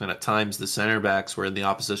backs, and at times the center backs were in the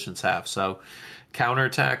opposition's half. So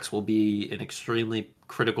counterattacks will be an extremely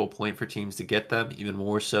critical point for teams to get them, even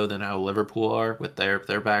more so than how Liverpool are with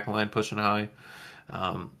their back line pushing high.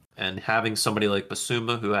 And having somebody like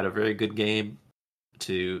Basuma, who had a very good game,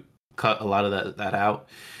 to cut a lot of that out.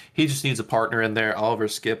 He just needs a partner in there. Oliver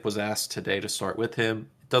Skip was asked today to start with him.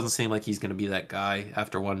 It doesn't seem like he's going to be that guy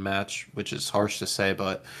after one match, which is harsh to say,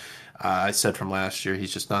 but I said from last year,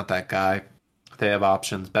 he's just not that guy. They have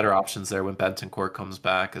options, better options there when Bentancur comes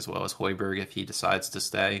back, as well as Højbjerg if he decides to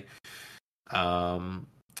stay.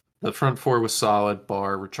 The front four was solid,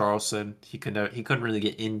 bar Richarlison. He couldn't really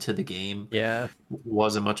get into the game. Yeah.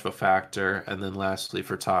 Wasn't much of a factor. And then lastly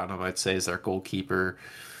for Tottenham, I'd say is their goalkeeper.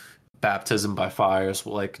 Baptism by fire,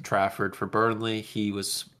 like Trafford for Burnley. He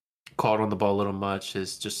was caught on the ball a little much.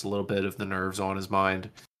 Is just a little bit of the nerves on his mind.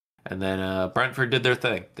 And then Brentford did their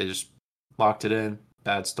thing. They just locked it in.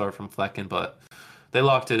 Bad start from Flecken, but they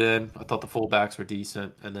locked it in. I thought the fullbacks were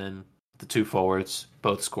decent. And then the two forwards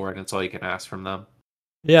both scored. That's all you can ask from them.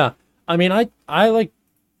 Yeah. I mean, I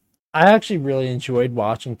actually really enjoyed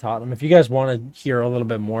watching Tottenham. If you guys want to hear a little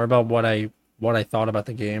bit more about what I thought about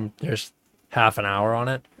the game, there's half an hour on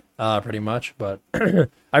it. Pretty much, but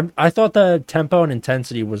I thought the tempo and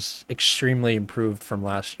intensity was extremely improved from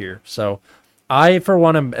last year. So I, for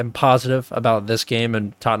one, am positive about this game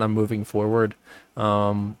and Tottenham moving forward.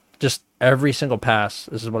 Just every single pass,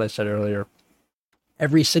 this is what I said earlier,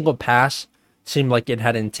 every single pass seemed like it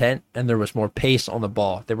had intent and there was more pace on the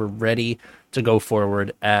ball. They were ready to go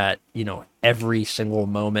forward at, every single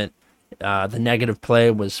moment. The negative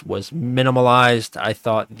play was minimalized. I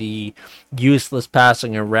thought the useless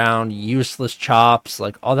passing around, useless chops,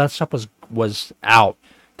 like all that stuff was out.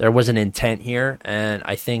 There was an intent here, and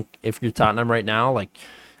I think if you're Tottenham right now, like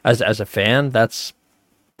as a fan, that's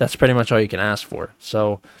pretty much all you can ask for.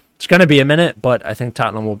 So it's going to be a minute, but I think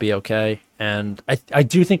Tottenham will be okay, and I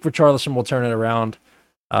do think Richarlison will turn it around.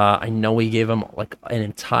 I know we gave him like an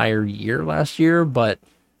entire year last year, but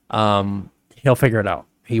he'll figure it out.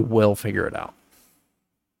 He will figure it out.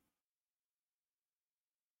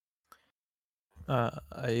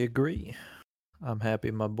 I agree. I'm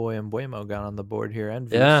happy my boy Mbuemo got on the board here. And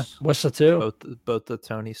yeah, what's the two? Both the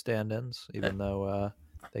Tony stand-ins, even though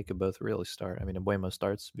they could both really start. I mean, Mbuemo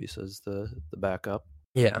starts, Visa's the backup.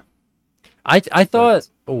 Yeah, I thought.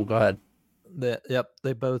 Go ahead.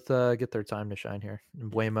 They both get their time to shine here.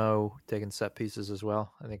 Mbuemo taking set pieces as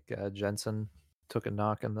well. I think Jensen took a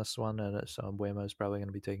knock in this one, and so Mbuemo is probably going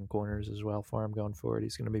to be taking corners as well for him going forward.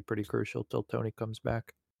 He's going to be pretty crucial till Tony comes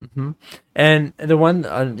back. Mm-hmm. And the one,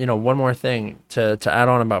 one more thing to add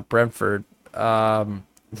on about Brentford,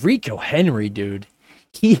 Rico Henry, dude,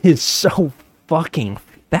 he is so fucking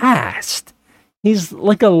fast. He's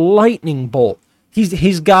like a lightning bolt.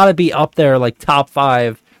 He's got to be up there like top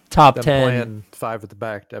 5, top Them 10. playing 5 at the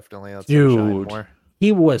back, definitely. That's gonna shine Dude, more.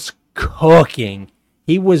 he was cooking.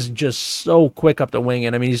 He was just so quick up the wing,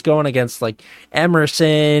 and I mean, he's going against like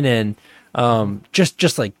Emerson and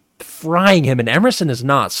just like frying him. And Emerson is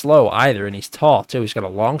not slow either, and he's tall too. He's got a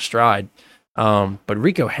long stride. But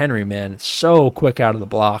Rico Henry, man, so quick out of the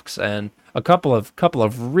blocks, and a couple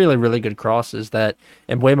of really really good crosses that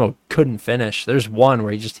Mbeumo couldn't finish. There's one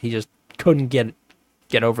where he just couldn't get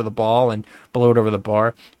over the ball and blow it over the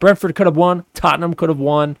bar. Brentford could have won. Tottenham could have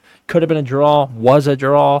won. Could have been a draw. Was a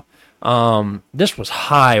draw. This was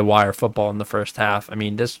high wire football in the first half. I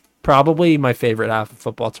mean, this probably my favorite half of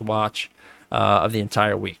football to watch of the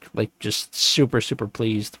entire week. Like, just super, super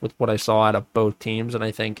pleased with what I saw out of both teams. And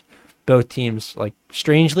I think both teams, like,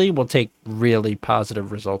 strangely, will take really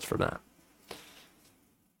positive results from that.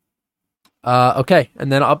 Okay,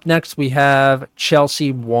 and then up next we have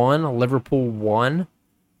Chelsea 1, Liverpool 1.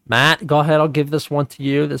 Matt, go ahead. I'll give this one to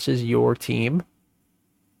you. This is your team.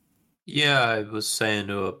 Yeah, I was saying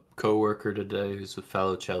to a coworker today who's a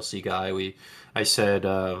fellow Chelsea guy, I said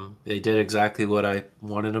they did exactly what I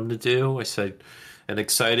wanted them to do. I said an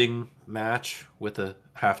exciting match with a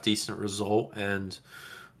half decent result, and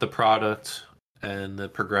the product and the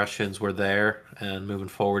progressions were there, and moving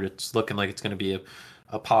forward it's looking like it's going to be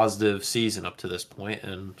a positive season up to this point,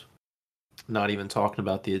 and not even talking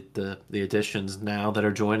about the additions now that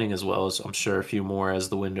are joining, as well as I'm sure a few more as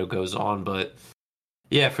the window goes on. But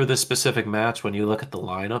yeah, for this specific match, when you look at the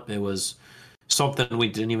lineup, it was something we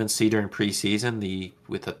didn't even see during preseason,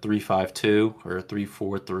 with a 3-5-2 or a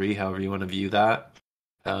 3-4-3, however you want to view that.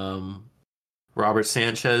 Robert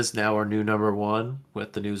Sanchez, now our new number 1,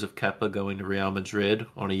 with the news of Kepa going to Real Madrid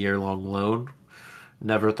on a year-long loan.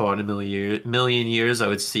 Never thought in a million years I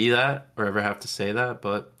would see that or ever have to say that,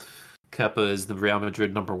 but Kepa is the Real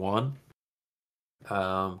Madrid number 1.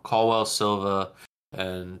 Colwell, Silva,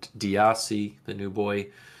 and Diassi, the new boy,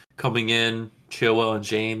 coming in. Chilwell and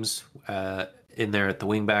James in there at the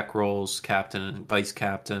wingback roles, captain and vice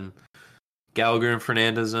captain. Gallagher and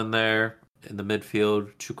Fernandez in there in the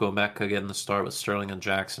midfield. Chukwuemeka getting the start with Sterling and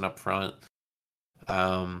Jackson up front.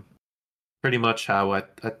 Pretty much how I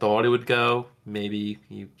thought it would go. Maybe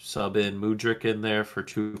you sub in Mudryk in there for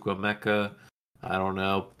Chukwuemeka. I don't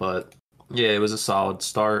know, but yeah, it was a solid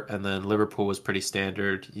start. And then Liverpool was pretty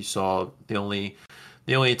standard. You saw the only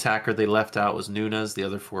attacker they left out was Nunes. The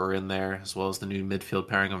other 4 were in there, as well as the new midfield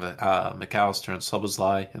pairing of McAllister and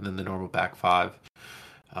Szoboszlai, and then the normal back 5.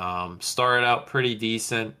 Started out pretty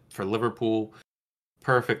decent for Liverpool.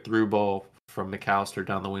 Perfect through ball from McAllister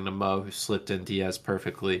down the wing to Mo, who slipped in Diaz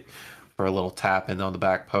perfectly for a little tap in on the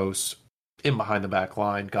back post, in behind the back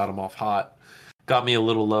line, got him off hot. Got me a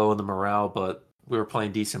little low in the morale, but we were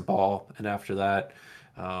playing decent ball. And after that,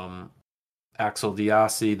 Axel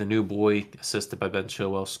Diassi, the new boy, assisted by Ben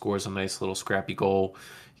Chilwell, scores a nice little scrappy goal,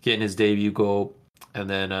 getting his debut goal. And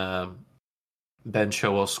then Ben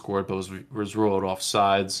Chilwell scored, but was ruled off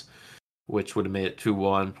sides, which would have made it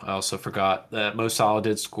 2-1. I also forgot that Mo Salah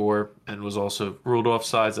did score and was also ruled off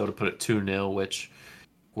sides. That would have put it 2-0, which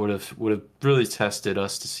would have really tested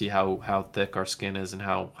us to see how thick our skin is and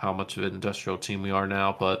how much of an industrial team we are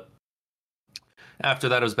now. But after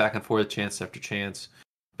that, it was back and forth, chance after chance.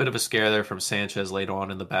 Bit of a scare there from Sanchez late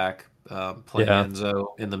on in the back, playing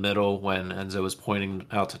Enzo in the middle when Enzo was pointing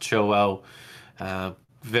out to Chilwell.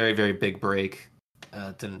 Very, very big break.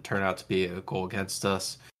 Didn't turn out to be a goal against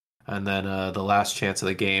us. And then the last chance of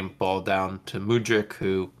the game, ball down to Mudryk,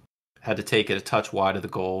 who had to take it a touch wide of the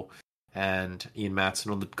goal. And Ian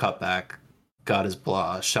Maatsen on the cutback got his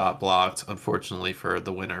shot blocked, unfortunately, for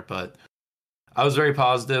the winner. But I was very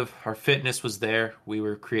positive. Our fitness was there. We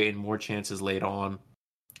were creating more chances late on.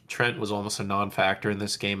 Trent was almost a non-factor in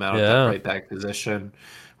this game out of that right back position,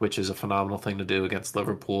 which is a phenomenal thing to do against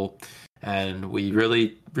Liverpool. And we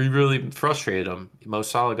really frustrated him. Mo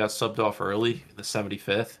Salah got subbed off early in the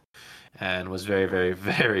 75th and was very, very,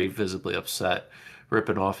 very visibly upset,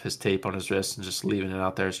 ripping off his tape on his wrist and just leaving it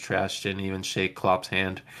out there as trash. Didn't even shake Klopp's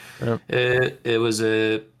hand. Yep. It was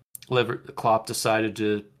Klopp decided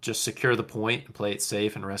to just secure the point and play it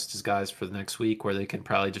safe and rest his guys for the next week, where they can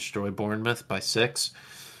probably destroy Bournemouth by 6.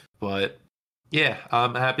 But yeah,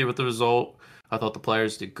 I'm happy with the result. I thought the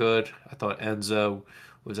players did good. I thought Enzo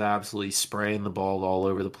was absolutely spraying the ball all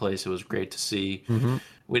over the place. It was great to see. Mm-hmm.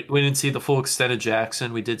 We didn't see the full extent of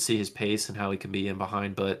Jackson. We did see his pace and how he can be in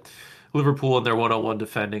behind, but Liverpool in their one-on-one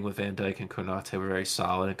defending with Van Dijk and Konate were very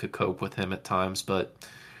solid and could cope with him at times. But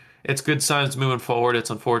it's good signs moving forward.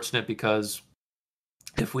 It's unfortunate because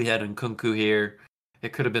if we had Nkunku here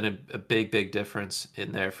it could have been a big difference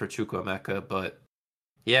in there for Chukwuemeka. But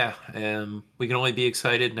yeah, we can only be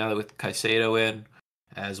excited now that with Caicedo in,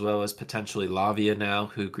 as well as potentially Lavia now,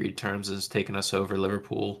 who agreed terms and has taken us over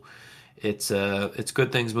Liverpool. It's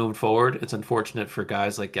good things moving forward. It's unfortunate for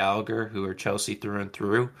guys like Gallagher, who are Chelsea through and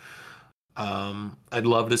through. I'd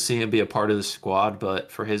love to see him be a part of the squad,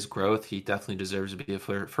 but for his growth, he definitely deserves to be a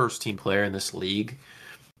first team player in this league.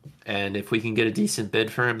 And if we can get a decent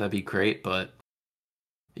bid for him, that'd be great. But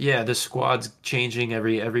yeah, the squad's changing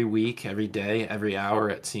every week, every day, every hour.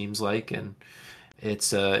 It seems like, and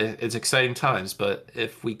it's exciting times. But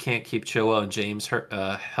if we can't keep Chilwell and James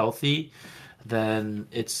healthy, then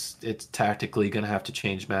it's tactically going to have to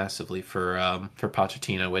change massively for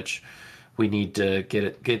Pochettino, which we need to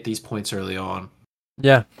get these points early on.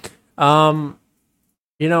 Yeah. I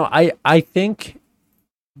think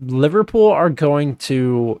Liverpool are going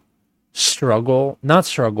to not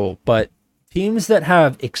struggle, but teams that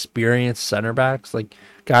have experienced center backs, like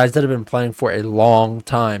guys that have been playing for a long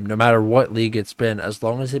time, no matter what league it's been, as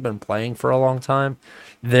long as they've been playing for a long time,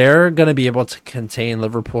 they're going to be able to contain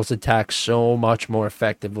Liverpool's attack so much more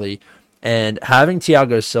effectively. And having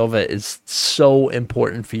Thiago Silva is so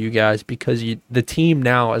important for you guys because the team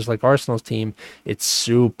now is like Arsenal's team. It's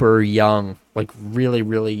super young, like really,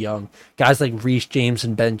 really young. Guys like Reece James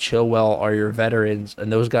and Ben Chilwell are your veterans,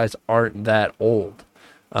 and those guys aren't that old.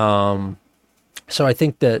 So I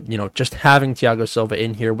think that, just having Thiago Silva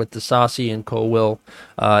in here with Disasi and Colwill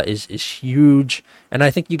is huge. And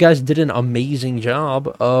I think you guys did an amazing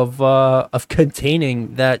job of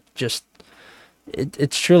containing that just...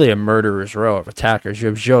 It's truly a murderer's row of attackers. You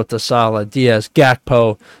have Jota, Salah, Diaz,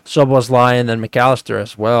 Gakpo, Szoboszlai, and then McAllister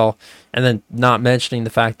as well. And then not mentioning the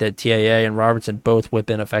fact that TAA and Robertson both whip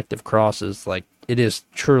in effective crosses. Like, it is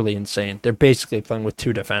truly insane. They're basically playing with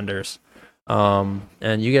two defenders. And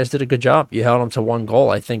you guys did a good job. You held them to one goal.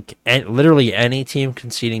 I think literally any team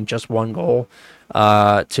conceding just one goal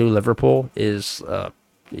to Liverpool is a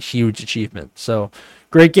huge achievement. So,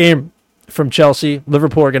 great game from Chelsea.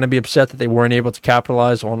 Liverpool are going to be upset that they weren't able to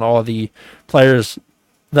capitalize on all the players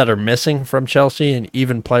that are missing from Chelsea and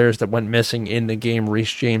even players that went missing in the game.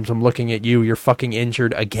 Reece James, I'm looking at you. You're fucking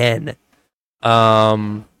injured again.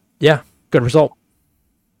 Yeah, good result.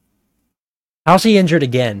 How's he injured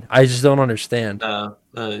again? I just don't understand.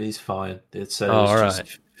 He's fine. It's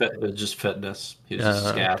just fitness. He was just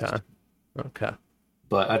scabbed. Okay.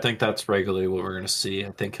 But I think that's regularly what we're going to see.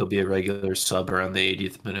 I think he'll be a regular sub around the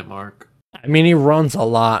 80th minute mark. I mean, he runs a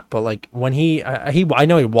lot, but like when I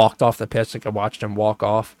know he walked off the pitch, like I watched him walk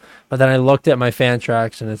off, but then I looked at my fan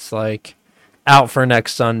tracks and it's like out for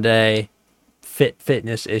next Sunday,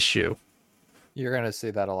 fitness issue. You're gonna see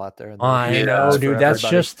that a lot there. I know, dude. That's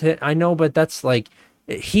just it. I know, but that's like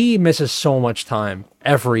he misses so much time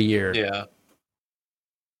every year. Yeah,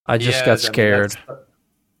 I just got scared.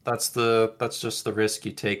 That's just the risk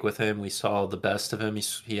you take with him. We saw the best of him.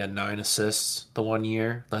 He had 9 assists the one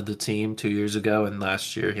year, led the team 2 years ago, and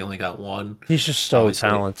last year he only got 1. He's just so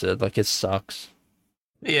talented. Like, it sucks.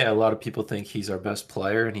 Yeah, a lot of people think he's our best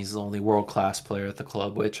player, and he's the only world-class player at the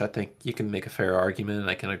club, which I think you can make a fair argument, and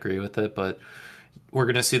I can agree with it, but we're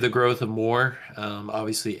going to see the growth of more.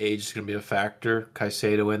 Obviously, age is going to be a factor.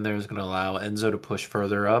 Caicedo in there is going to allow Enzo to push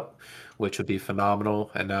further up, which would be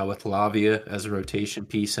phenomenal. And now with Lavia as a rotation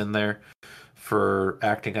piece in there for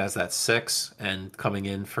acting as that 6 and coming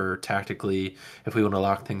in for tactically, if we want to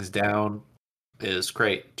lock things down, is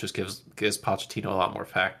great. Just gives Pochettino a lot more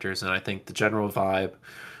factors. And I think the general vibe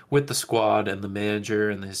with the squad and the manager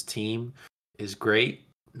and his team is great.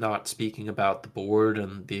 Not speaking about the board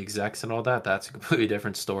and the execs and all that, that's a completely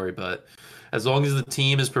different story. But as long as the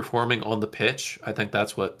team is performing on the pitch, I think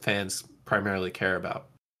that's what fans primarily care about.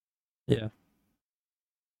 Yeah.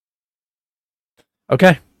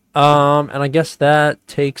 Okay. And I guess that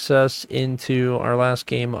takes us into our last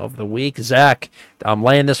game of the week. Zach, I'm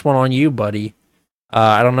laying this one on you, buddy.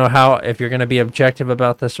 I don't know if you're going to be objective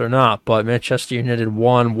about this or not, but Manchester United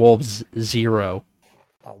 1, Wolves 0.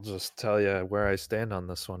 I'll just tell you where I stand on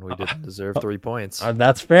this one. We didn't deserve 3 points.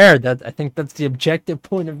 That's fair. I think that's the objective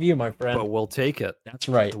point of view, my friend. But we'll take it. That's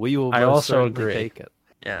right. We will. I also agree. Take it.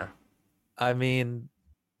 Yeah. I mean,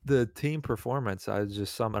 the team performance. I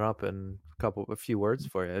just sum it up in a few words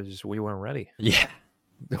for you. We weren't ready. Yeah.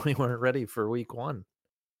 We weren't ready for week 1.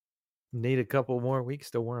 Need a couple more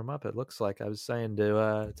weeks to warm up. It looks like I was saying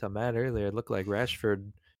to Matt earlier. It looked like Rashford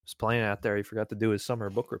was playing out there. He forgot to do his summer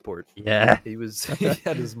book report. Yeah, he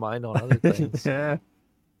had his mind on other things. Yeah.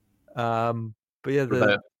 But yeah,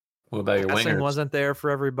 what about your passing wingers? Wasn't there for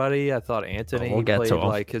everybody. I thought Anthony played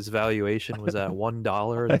like his valuation was at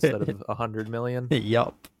 $1 instead of $100 million.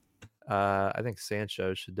 Yup. I think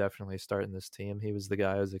Sancho should definitely start in this team. He was the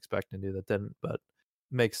guy I was expecting to that didn't, but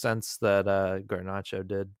makes sense that Garnacho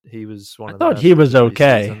did. He was one I of the thought best he of the was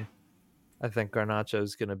okay. preseason. I think Garnacho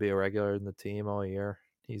is going to be a regular in the team all year.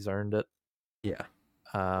 He's earned it. Yeah.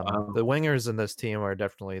 The wingers in this team are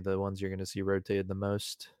definitely the ones you're going to see rotated the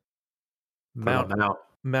most. Mount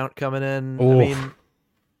coming in. Oof. I mean,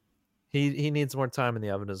 he needs more time in the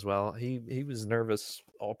oven as well. He was nervous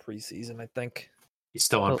all preseason, I think. He's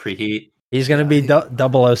still on Well, preheat. He's going to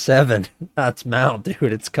be 007. That's Mount,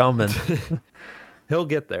 dude. It's coming. He'll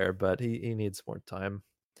get there, but he needs more time.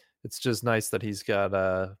 It's just nice that he's got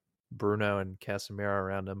Bruno and Casemiro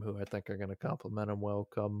around him, who I think are going to complement him well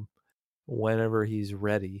come whenever he's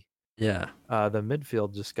ready. Yeah. The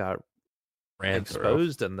midfield just got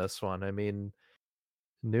exposed in this one. I mean,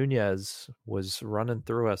 Nunez was running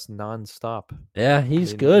through us nonstop. Yeah,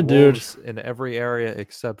 he's good, dude. In every area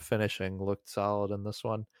except finishing looked solid in this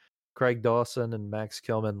one. Craig Dawson and Max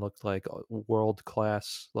Kilman looked like world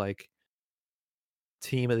class, like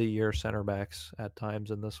team of the year center backs at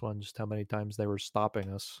times in this one. Just how many times they were stopping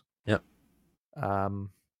us. Yep.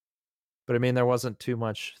 But I mean, there wasn't too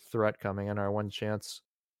much threat coming in. Our one chance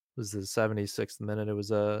was the 76th minute. It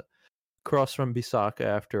was a cross from Bisaka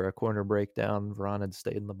after a corner breakdown. Varane had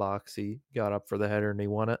stayed in the box. He got up for the header and he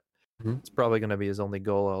won it. Mm-hmm. It's probably going to be his only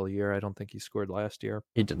goal all year. I don't think he scored last year.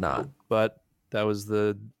 He did not. But that was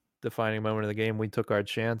the defining moment of the game. We took our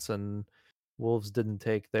chance and Wolves didn't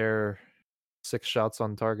take their 6 shots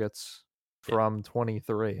on targets from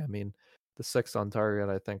 23. I mean, the 6 on target,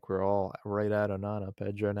 I think we're all right at Onana.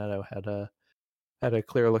 Pedro Neto had a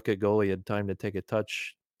clear look at goal. He had time to take a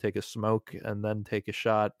touch, take a smoke, and then take a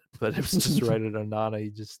shot. But it was just right at Onana. He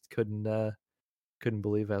just couldn't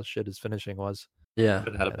believe how shit his finishing was. Yeah.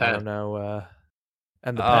 I don't know.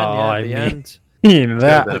 And the pen at the end.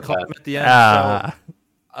 The clap at the end. So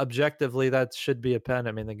objectively, that should be a pen.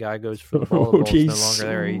 I mean, the guy goes for the ball. The ball's no longer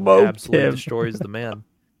there. He absolutely destroys the man.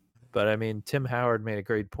 But I mean, Tim Howard made a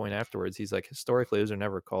great point afterwards. He's like, historically, those are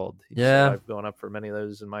never called. I've gone up for many of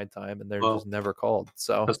those in my time, and they're just never called.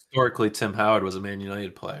 So historically, Tim Howard was a Man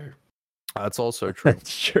United player. That's also true.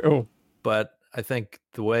 That's true. But I think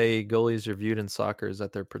the way goalies are viewed in soccer is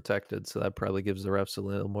that they're protected, so that probably gives the refs a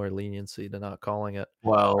little more leniency to not calling it.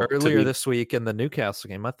 Well, earlier this week in the Newcastle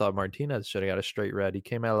game, I thought Martinez should have got a straight red. He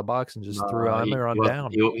came out of the box and just threw Almiron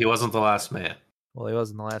down. He wasn't the last man. Well, he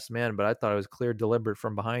wasn't the last man, but I thought it was clear, deliberate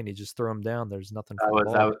from behind. He just threw him down. There's nothing.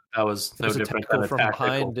 That was no different than a from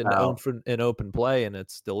behind in open play, and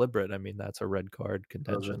it's deliberate. I mean, that's a red card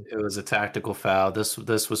contention. It was a tactical foul. This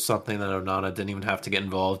was something that Onana didn't even have to get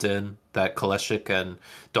involved in. That Kolesic and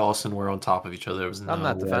Dawson were on top of each other. I'm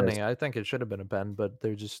not defending. I think it should have been a pen, but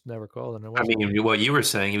they're just never called. And it wasn't. I mean, what you were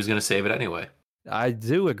saying, he was going to save it anyway. I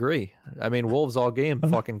do agree. I mean, Wolves all game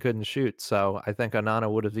fucking couldn't shoot, so I think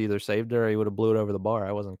Onana would have either saved it or he would have blew it over the bar.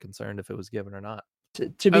 I wasn't concerned if it was given or not.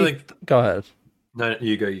 Go ahead. No,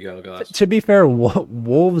 you go. To be fair,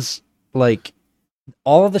 Wolves, like,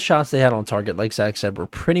 all of the shots they had on target, like Zach said, were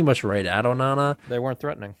pretty much right at Onana. They weren't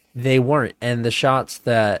threatening. They weren't, and the shots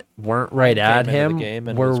that weren't right at him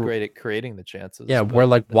were great at creating the chances. Yeah, were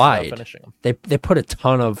like wide. They put a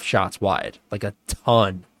ton of shots wide, like a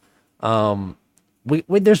ton.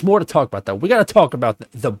 There's more to talk about though. We got to talk about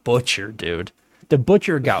the Butcher, dude. The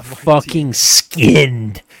Butcher got fucking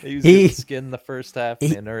skinned. He was skinned the first half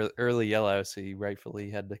in early yellow, so he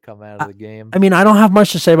rightfully had to come out of the game. I mean, I don't have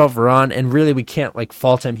much to say about Varane, and really we can't like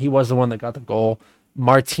fault him. He was the one that got the goal.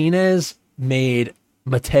 Martinez made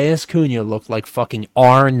Mateus Cunha look like fucking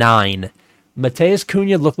R9. Mateus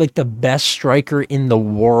Cunha looked like the best striker in the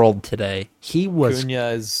world today. He was.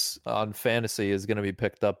 Cunha is on fantasy is going to be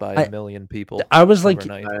picked up by a million people. I was like,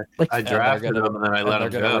 I drafted him and then I let him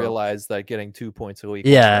go. They're going to realize that getting 2 points a week.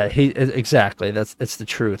 Yeah, exactly. It's the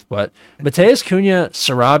truth. But Mateus Cunha,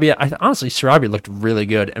 Sarabia, honestly, Sarabia looked really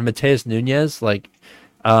good, and Mateus Nunez, like,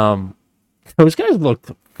 those guys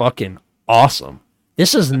looked fucking awesome. I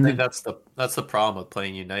think that's the problem with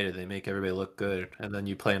playing United. They make everybody look good, and then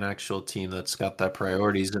you play an actual team that's got that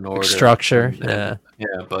priorities in order. Structure, yeah.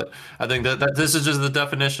 But I think that this is just the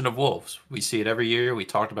definition of Wolves. We see it every year. We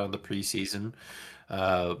talked about the preseason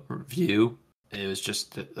review. It was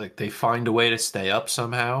just like they find a way to stay up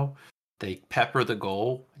somehow. They pepper the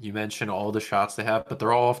goal. You mentioned all the shots they have, but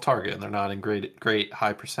they're all off target, and they're not in great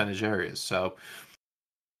high percentage areas. So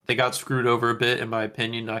they got screwed over a bit, in my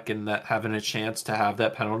opinion, not having a chance to have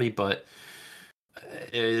that penalty, but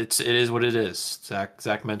it is what it is.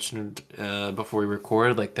 Zach mentioned before we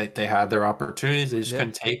recorded, like they had their opportunities, they just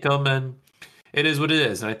couldn't take them, and it is what it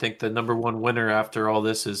is. And I think the number one winner after all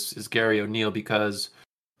this is Gary O'Neill, because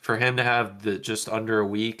for him to have the just under a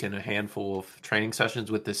week and a handful of training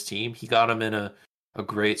sessions with this team, he got him in a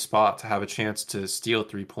great spot to have a chance to steal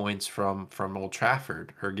 3 points from Old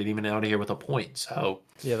Trafford or get even out of here with a point. So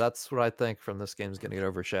Yeah, that's what I think from this game's going to get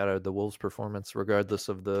overshadowed. The Wolves' performance, regardless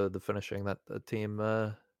of the finishing, that the team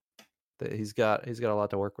that he's got a lot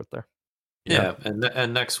to work with there. yeah,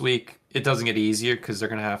 and next week it doesn't get easier because they're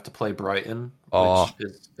going to have to play Brighton, Oh.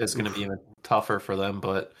 which is going to be even tougher for them.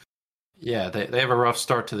 But yeah, they have a rough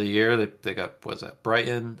start to the year. They got what's that,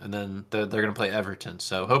 Brighton, and then they're going to play Everton.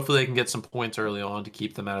 So hopefully they can get some points early on to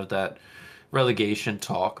keep them out of that relegation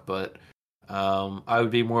talk. But I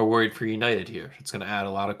would be more worried for United here. It's going to add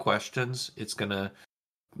a lot of questions. It's going to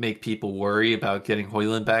make people worry about getting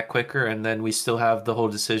Hoyland back quicker, and then we still have the whole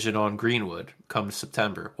decision on Greenwood come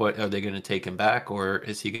September. What are they going to take him back, or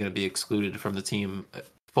is he going to be excluded from the team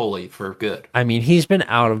fully for good? I mean, he's been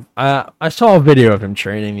out of. I saw a video of him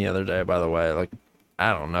training the other day. By the way, like,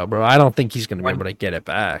 I don't know, bro. I don't think he's going to be able to get it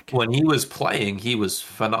back. When he was playing, he was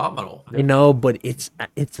phenomenal. I know, but it's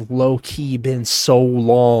low key been so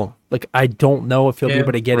long. Like, I don't know if he'll be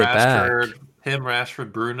able to get it back. Him,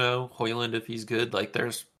 Rashford, Bruno, Hoyland, if he's good, like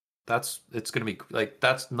it's gonna be like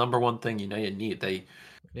that's number one thing United need. They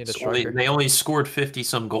only scored 50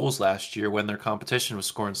 some goals last year when their competition was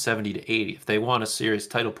scoring 70 to 80. If they want a serious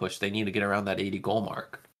title push, they need to get around that 80 goal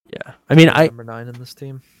mark. Yeah, I mean, number 9 in this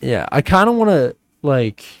team. Yeah, I kind of want to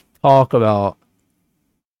like talk about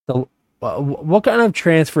the what kind of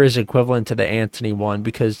transfer is equivalent to the Antony one,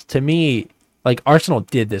 because to me, like, Arsenal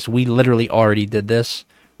did this. We literally already did this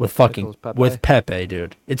with Pepe,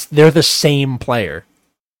 dude. They're the same player.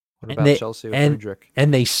 What about Chelsea with Mudryk?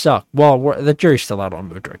 And they suck. Well, the jury's still out on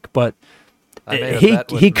Mudryk, but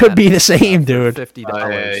he could be the same, dude.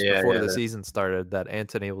 $50 before the season started that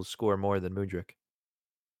Antony will score more than Mudryk.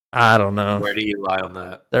 I don't know. Where do you lie on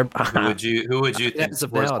that? Who would you think? As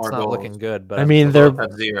of now, it's not looking good. But I mean, they're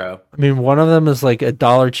zero. I mean, one of them is like $1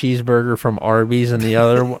 cheeseburger from Arby's, and the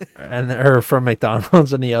other or from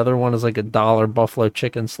McDonald's, and the other one is like $1 buffalo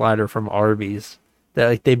chicken slider from Arby's.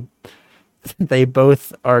 They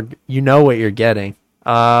both are. You know what you're getting.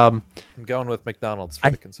 I'm going with McDonald's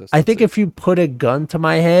for the consistency. I think if you put a gun to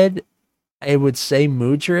my head, I would say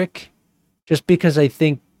Mudryk, just because I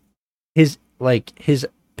think his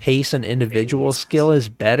pace and individual skill is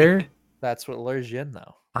better. That's what lures you in,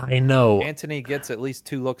 though. I know. Antony gets at least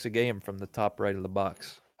 2 looks a game from the top right of the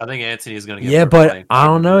box. I think Antony is going to get. Yeah, but I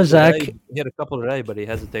don't know, Zach. He had a couple today, but he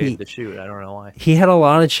hesitated to shoot. I don't know why. He had a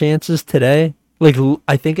lot of chances today. Like,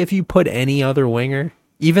 I think if you put any other winger,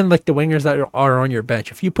 even like the wingers that are on your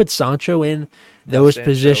bench, if you put Sancho in those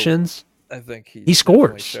positions, I think he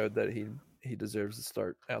scores. Showed that he deserves to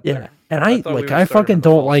start out there. Yeah, and I fucking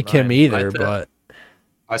don't like him either, but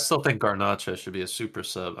I still think Garnacho should be a super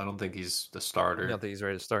sub. I don't think he's the starter. I don't think he's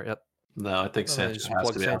ready to start yet. No, I think Sancho just has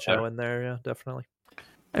plug to be Sancho in there. Yeah, definitely.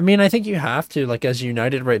 I mean, I think you have to, like, as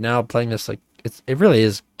United right now playing this, like, it really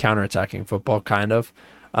is counterattacking football, kind of.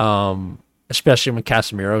 Especially when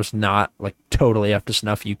Casemiro's not like totally up to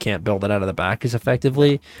snuff. You can't build it out of the back as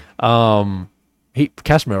effectively. Casemiro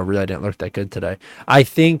really didn't look that good today. I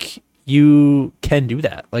think you can do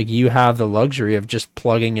that. Like, you have the luxury of just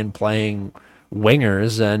plugging and playing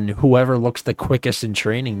wingers, and whoever looks the quickest in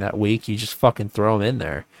training that week, you just fucking throw him in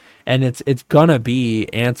there. And it's gonna be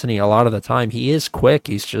Antony a lot of the time. He is quick.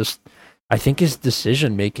 He's just, I think his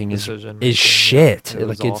decision making is shit. It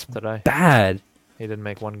like, it's today. bad. He didn't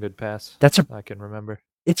make one good pass. I can remember.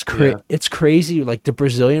 It's crazy. Like, the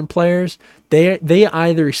Brazilian players, they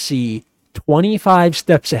either see 25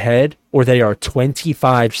 steps ahead or they are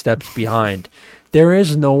 25 steps behind. There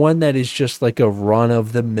is no one that is just like a run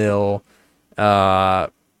of the mill.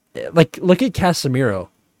 Like, look at Casemiro.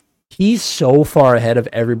 He's so far ahead of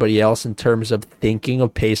everybody else in terms of thinking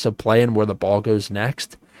of pace of play and where the ball goes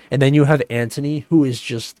next. And then you have Antony, who is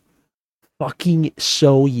just fucking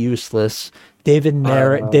so useless. David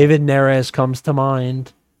Neres comes to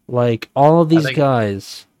mind. Like, all of these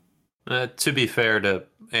guys. To be fair to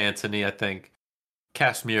Antony, I think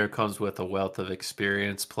Casemiro comes with a wealth of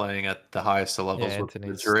experience playing at the highest levels with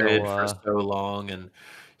Madrid for so long, and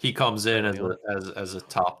he comes in as a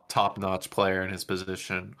top-notch player in his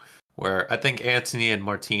position. Where I think Antony and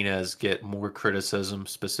Martinez get more criticism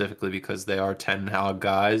specifically because they are Ten Hag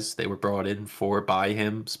guys. They were brought in by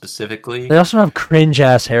him specifically. They also have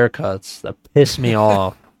cringe-ass haircuts that piss me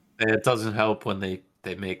off. And it doesn't help when they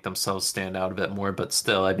make themselves stand out a bit more, but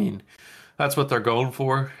still, I mean, that's what they're going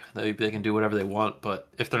for. They can do whatever they want, but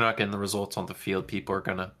if they're not getting the results on the field, people are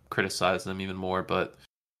going to criticize them even more. But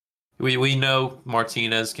we know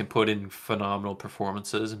Martinez can put in phenomenal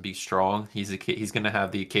performances and be strong. He's going to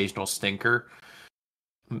have the occasional stinker.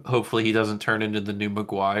 Hopefully he doesn't turn into the new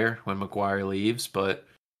Maguire when Maguire leaves. But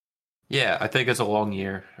yeah, I think it's a long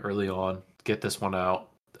year early on. Get this one out.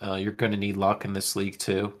 You're going to need luck in this league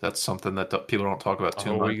too. That's something that people don't talk about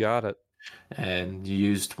too much. we got it. And you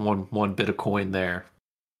used one bit of coin there.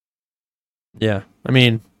 Yeah, I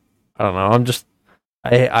mean, I don't know.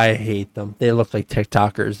 I hate them. They look like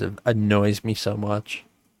TikTokers. It annoys me so much.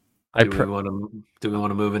 Do we want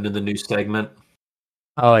to move into the new segment?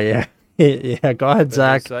 Oh yeah, yeah. Go ahead,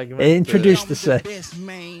 Zach. Introduce the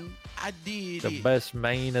segment. The best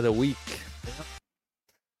main of the week.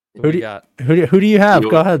 Who do you have?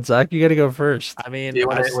 Go ahead, Zach. You got to go first. I mean, do you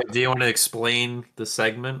want to explain the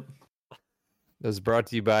segment? It was brought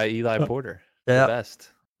to you by Eli Porter, the best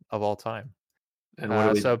of all time.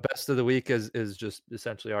 And so best of the week is just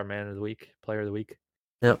essentially our man of the week, player of the week.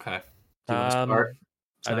 Yep. Okay. Do you want to start?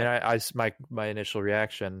 I mean, my initial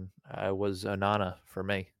reaction was Onana for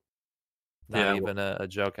me. Not even a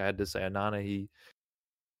joke. I had to say Onana.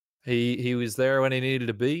 He was there when he needed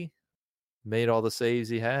to be. Made all the saves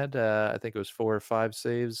he had. I think it was 4 or 5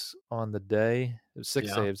 saves on the day. It was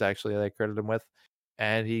 6 saves actually that I credited him with,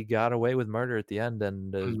 and he got away with murder at the end,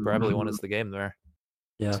 and probably won us the game there.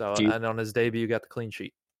 Yeah. So and on his debut, got the clean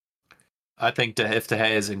sheet. I think if De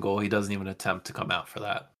Gea is in goal, he doesn't even attempt to come out for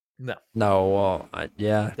that. No. Well,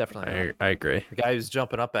 yeah, definitely. I agree. The guy who's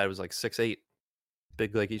jumping up at it was like 6'8",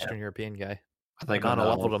 big like Eastern European guy. I think Onana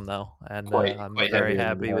leveled him though, and I'm very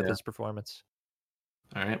happy with his performance.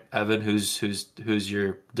 All right, Evan, who's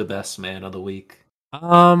the best man of the week?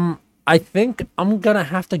 I think I'm gonna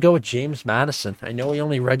have to go with James Maddison. I know he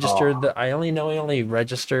only registered the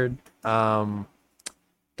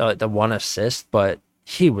 1 assist, but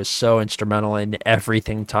he was so instrumental in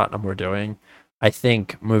everything Tottenham were doing. I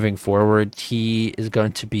think moving forward, he is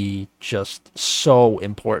going to be just so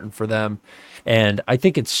important for them. And I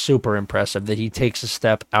think it's super impressive that he takes a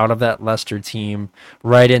step out of that Leicester team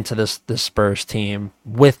right into this Spurs team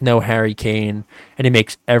with no Harry Kane, and he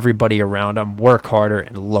makes everybody around him work harder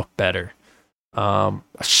and look better.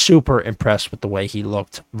 Super impressed with the way he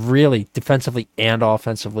looked, really defensively and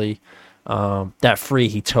offensively. That free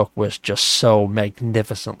he took was just so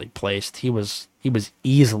magnificently placed. He was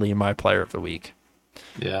easily my player of the week.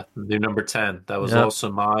 Yeah, new number 10. That was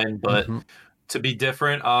also mine, but to be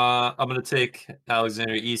different, I'm gonna take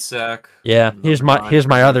Alexander Isak. Yeah, here's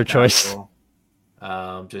my other choice.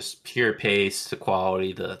 Just pure pace, the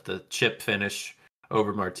quality, the chip finish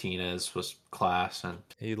over Martinez was class, and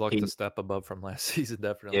he looked a step above from last season.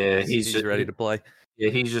 Definitely, yeah, he's ready to play. Yeah,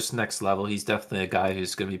 he's just next level. He's definitely a guy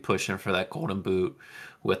who's going to be pushing for that golden boot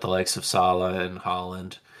with the likes of Salah and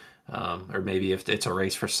Haaland. Or maybe if it's a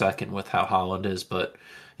race for second with how Haaland is. But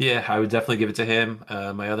yeah, I would definitely give it to him.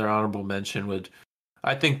 My other honorable mention would,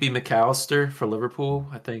 I think, be McAllister for Liverpool.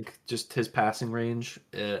 I think just his passing range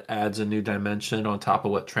adds a new dimension on top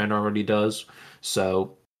of what Trent already does.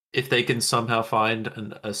 So if they can somehow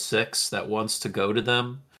find a 6 that wants to go to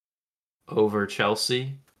them over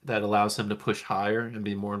Chelsea, that allows him to push higher and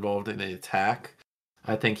be more involved in the attack,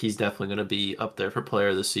 I think he's definitely going to be up there for player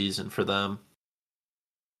of the season for them.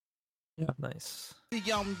 Yeah, nice.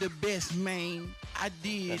 I'm the best man. I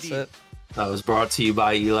did That's it. it. That was brought to you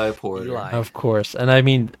by Eli Porter. Of course. And I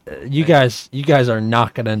mean, you guys are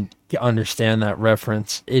not going to understand that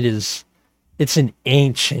reference. It's an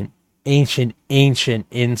ancient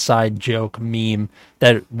inside joke meme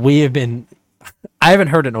that I haven't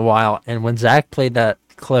heard it in a while. And when Zach played that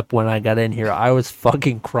clip when I got in here, I was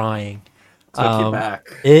fucking crying. Took you back.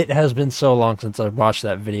 It has been so long since I've watched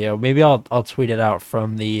that video. Maybe I'll tweet it out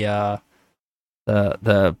from the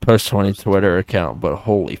Post 20 Twitter account. But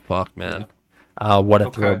holy fuck, man! What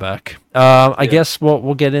a throwback. I guess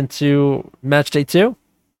we'll get into match day 2.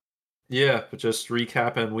 Yeah, but just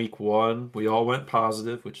recapping week 1, we all went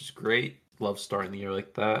positive, which is great. Love starting the year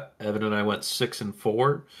like that. Evan and I went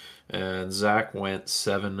 6-4, and Zach went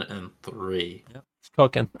 7-3. Yep. It's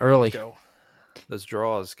cooking early. Those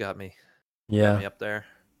draws got me. Yeah, got me up there.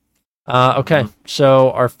 Okay,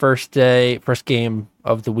 so our first game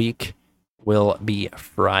of the week will be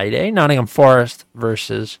Friday. Nottingham Forest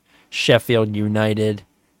versus Sheffield United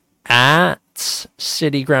at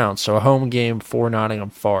City Ground. So a home game for Nottingham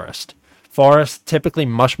Forest. Forest typically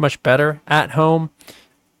much better at home.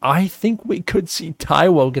 I think we could see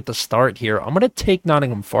Taiwo get the start here. I'm going to take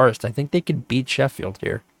Nottingham Forest. I think they could beat Sheffield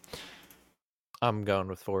here. I'm going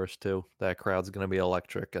with Forest too. That crowd's going to be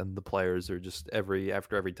electric, and the players are just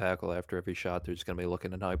after every tackle, after every shot, they're just going to be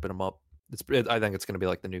looking and hyping them up. I think it's going to be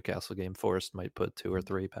like the Newcastle game. Forest might put 2 or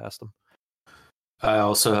 3 past them. I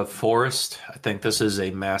also have Forest. I think this is a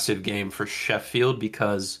massive game for Sheffield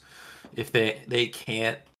because if they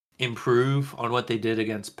can't improve on what they did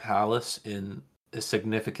against Palace in a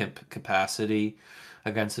significant capacity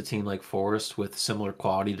against a team like Forest with similar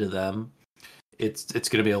quality to them, it's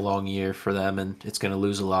going to be a long year for them, and it's going to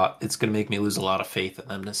lose a lot. It's going to make me lose a lot of faith in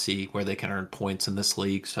them to see where they can earn points in this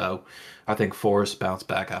league. So I think Forest bounce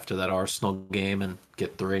back after that Arsenal game and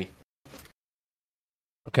get 3.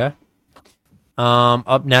 Okay.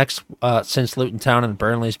 Up next, since Luton Town and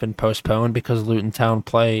Burnley's been postponed because Luton Town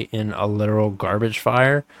play in a literal garbage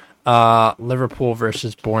fire, Liverpool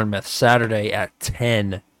versus Bournemouth Saturday at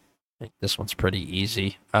 10. I think this one's pretty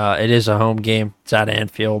easy. It is a home game. It's at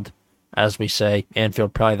Anfield, as we say.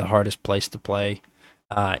 Anfield probably the hardest place to play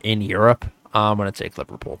in Europe. I'm going to take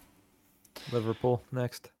Liverpool. Liverpool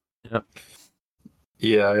next. Yep.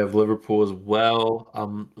 Yeah, I have Liverpool as well.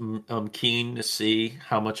 I'm keen to see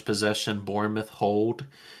how much possession Bournemouth hold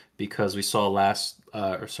because we saw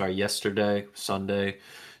yesterday, Sunday,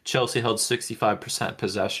 Chelsea held 65%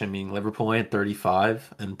 possession, meaning Liverpool had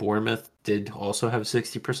 35, and Bournemouth did also have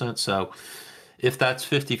 60%. So if that's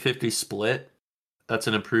 50-50 split, that's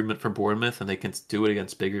an improvement for Bournemouth, and they can do it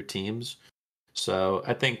against bigger teams. So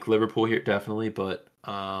I think Liverpool here definitely, but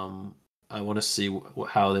I want to see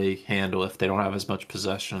how they handle if they don't have as much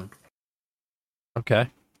possession. Okay.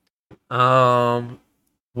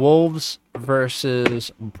 Wolves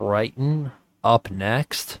versus Brighton up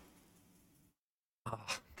next. Oh,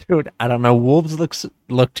 dude, I don't know. Wolves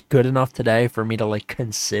looked good enough today for me to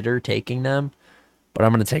consider taking them, but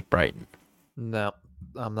I'm gonna take Brighton. No,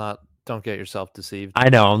 I'm not. Don't get yourself deceived. I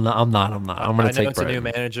know. I'm not. I'm gonna take it's Brighton. a new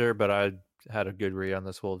manager, but I had a good read on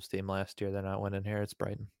this Wolves team last year. They're not winning here. It's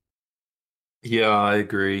Brighton. Yeah, I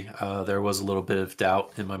agree. There was a little bit of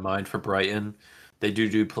doubt in my mind for Brighton. They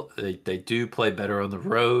do play better on the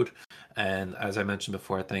road, and as I mentioned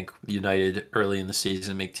before, I think United early in the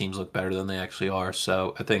season make teams look better than they actually are.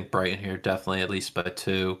 So I think Brighton here definitely at least by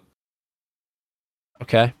 2.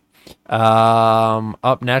 Okay.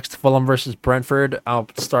 Up next, Fulham versus Brentford. I'll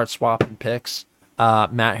start swapping picks.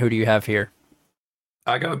 Matt, who do you have here?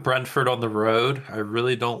 I got Brentford on the road. I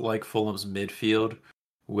really don't like Fulham's midfield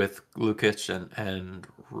with Lukic and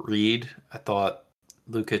Reed. I thought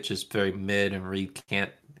Lukic is very mid and Reed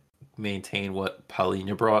can't maintain what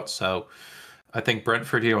Paulinho brought. So I think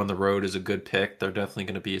Brentford here on the road is a good pick. They're definitely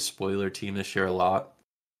going to be a spoiler team this year a lot.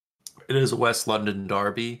 It is a West London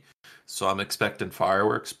derby, so I'm expecting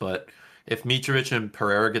fireworks. But if Mitrovic and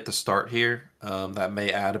Pereira get the start here, that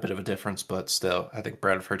may add a bit of a difference. But still, I think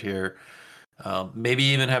Brentford here maybe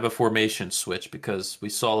even have a formation switch because we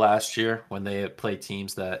saw last year when they play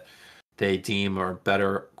teams that they deem are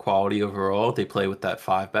better quality overall, they play with that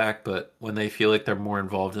 5-back. But when they feel like they're more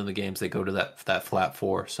involved in the games, they go to that flat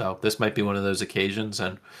 4. So this might be one of those occasions,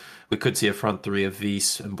 and we could see a front 3 of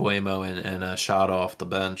Vise and Buemo and a shot off the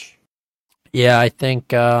bench. Yeah, I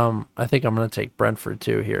think I'm gonna take Brentford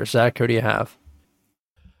too here. Zach, who do you have?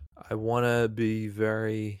 I want to be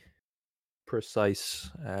very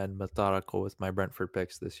precise and methodical with my Brentford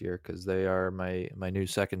picks this year because they are my new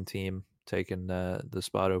second team, taking the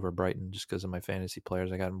spot over Brighton just because of my fantasy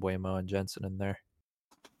players. I got Buemo and Jensen in there.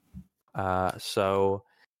 So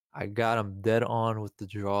I got them dead on with the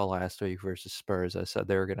draw last week versus Spurs. I said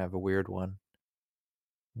they were going to have a weird one.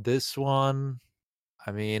 This one,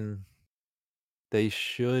 I mean, they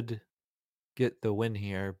should get the win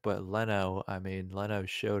here, but Leno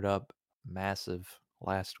showed up massive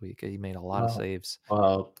last week. He made a lot of saves.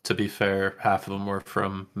 Well, to be fair, half of them were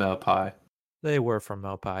from Maupai. They were from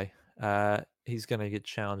Maupai. He's going to get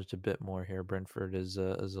challenged a bit more here. Brentford is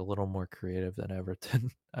a little more creative than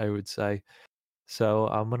Everton, I would say. So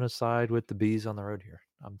I'm going to side with the Bees on the road here.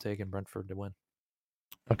 I'm taking Brentford to win.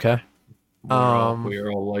 Okay. We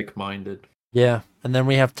are all like-minded. Yeah, and then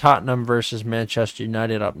we have Tottenham versus Manchester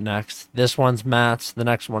United up next. This one's Matt's. The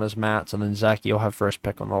next one is Matt's, and then Zach, you'll have first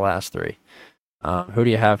pick on the last 3. Who do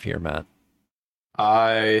you have here, Matt?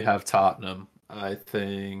 I have Tottenham. I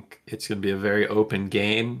think it's going to be a very open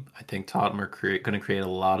game. I think Tottenham are going to create a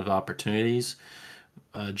lot of opportunities,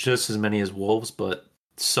 just as many as Wolves, but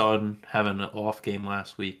Son having an off game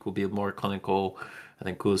last week will be more clinical. I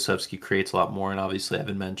think Kulusevski creates a lot more, and obviously I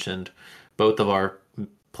haven't mentioned both of our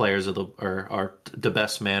players of the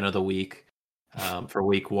best man of the week for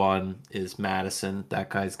week 1 is Madison. That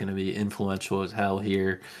guy's going to be influential as hell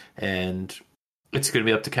here, and it's going to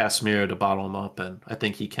be up to Casemiro to bottle him up, and I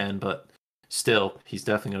think he can, but still, he's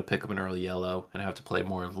definitely going to pick up an early yellow and have to play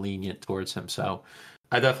more lenient towards him. So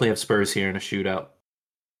I definitely have Spurs here in a shootout.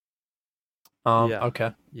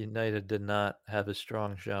 Okay. United did not have a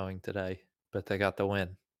strong showing today, but they got the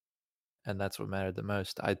win. And that's what mattered the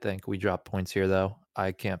most. I think we drop points here, though.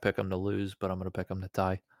 I can't pick them to lose, but I'm going to pick them to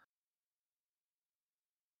tie.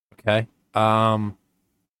 Okay. I'll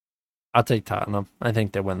take Tottenham. I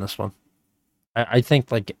think they win this one. I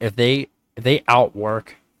think like if they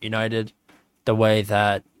outwork United the way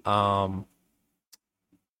that Wolves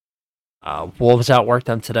outworked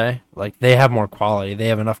them today, like they have more quality. They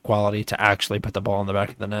have enough quality to actually put the ball in the back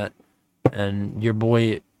of the net. And your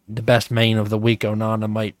boy, the best main of the week,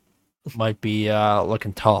 Onana, might be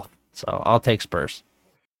looking tough. So I'll take Spurs.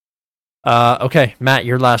 Okay, Matt,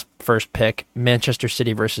 your first pick: Manchester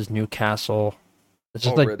City versus Newcastle. This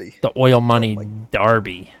is like the oil money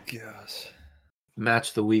derby. Gosh. Match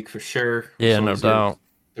of the week for sure. Yeah, no doubt.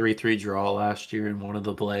 3-3 draw last year in one of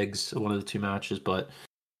the legs, one of the two matches, but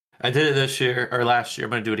I did it this year, or last year.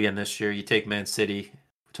 I'm going to do it again this year. You take Man City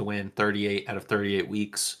to win 38 out of 38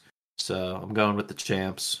 weeks. So I'm going with the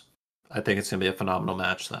champs. I think it's going to be a phenomenal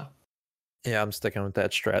match, though. Yeah, I'm sticking with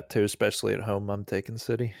that strat too, especially at home. I'm taking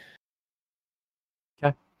City.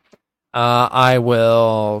 Okay. I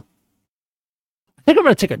think I'm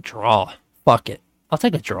going to take a draw. Fuck it. I'll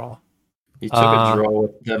take a draw. You took a draw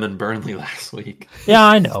with them in Burnley last week. Yeah,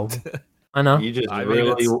 I know. I know. You just I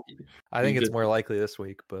think it's more likely this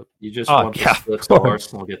week, but you just want to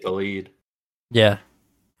Arsenal get the lead. Yeah.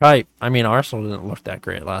 Right. I mean, Arsenal didn't look that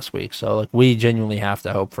great last week, so like we genuinely have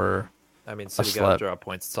to hope for. I mean, City got to draw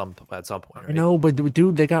points at some point. Right? I know, but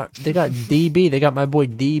dude, they got DB. They got my boy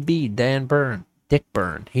DB, Dick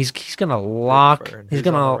Byrne. He's gonna lock. He's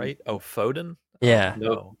gonna. Right? Oh, Foden. Yeah.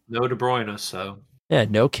 No De Bruyne. So yeah,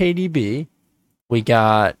 no KDB. We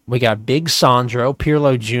got Big Sandro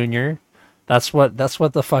Pirlo Jr. That's what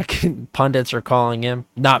the fucking pundits are calling him.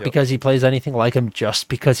 Not because he plays anything like him, just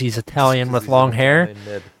because he's Italian with long hair.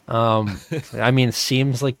 I mean, it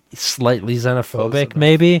seems like slightly xenophobic,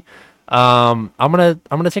 maybe. I'm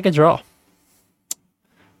gonna take a draw.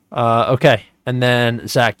 Okay, and then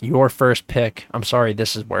Zach, your first pick. I'm sorry,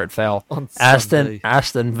 this is where it fell.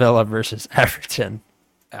 Aston Villa versus Everton.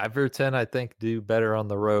 Everton, I think, do better on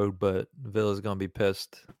the road, but Villa's going to be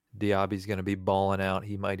pissed. Diaby's going to be balling out.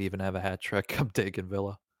 He might even have a hat trick. I'm taking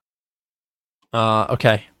Villa.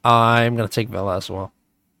 Okay. I'm going to take Villa as well.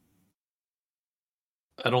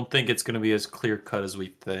 I don't think it's going to be as clear-cut as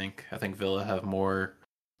we think. I think Villa have more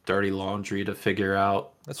dirty laundry to figure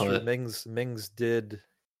out. That's true. Mings did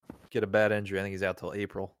get a bad injury. I think he's out till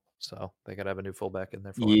April, so they got to have a new fullback in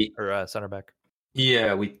there for him, or center back.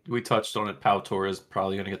 Yeah, we touched on it. Pau Torres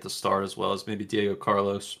probably going to get the start as well as maybe Diego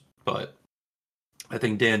Carlos, but I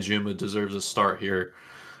think Dan Juma deserves a start here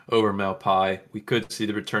over Malpai. We could see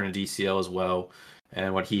the return of DCL as well,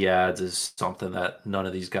 and what he adds is something that none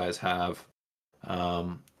of these guys have.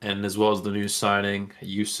 And as well as the new signing,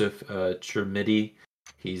 Yusuf Chermiti.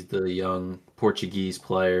 He's the young Portuguese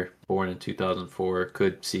player born in 2004.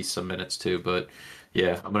 Could see some minutes too, but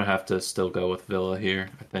yeah, I'm going to have to still go with Villa here.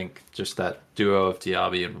 I think just that duo of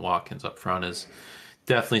Diaby and Watkins up front is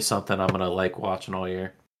definitely something I'm going to like watching all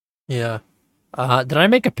year. Yeah. Did I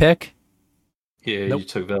make a pick? Yeah, nope. You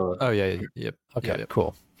took Villa. Oh, yeah. Yep. Okay, yep.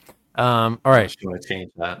 Cool. All right. You want to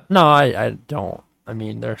change that? No, I don't. I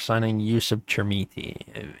mean, they're signing Yusuf Chermiti.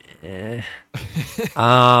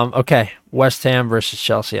 Okay. West Ham versus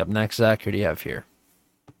Chelsea up next. Zach, who do you have here?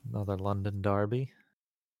 Another London derby.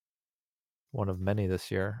 One of many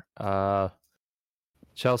this year.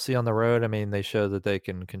 Chelsea on the road, I mean, they show that they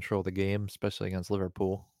can control the game, especially against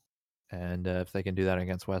Liverpool. And if they can do that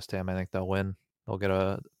against West Ham, I think they'll win.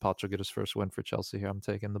 Poch will get his first win for Chelsea here. I'm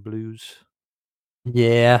taking the Blues.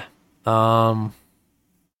 Yeah. I'll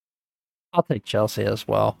take Chelsea as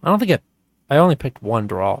well. I only picked one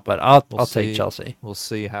draw, but I'll take Chelsea. We'll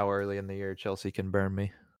see how early in the year Chelsea can burn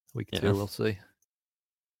me. Week 2, we'll see.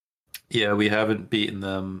 Yeah, we haven't beaten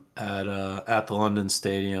them at the London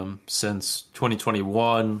Stadium since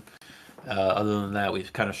 2021. Other than that,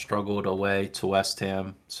 we've kind of struggled away to West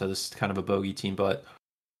Ham. So this is kind of a bogey team, but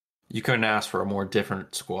you couldn't ask for a more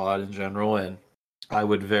different squad in general. And I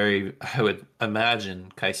would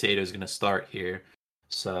imagine Caicedo is going to start here.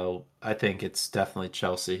 So I think it's definitely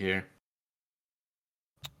Chelsea here.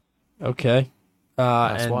 Okay.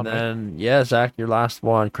 Zach, your last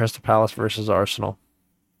one, Crystal Palace versus Arsenal.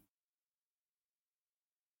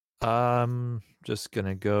 Just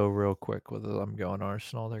gonna go real quick with it. I'm going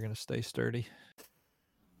Arsenal. They're gonna stay sturdy.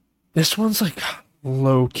 This one's like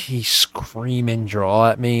low-key screaming draw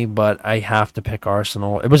at me, but I have to pick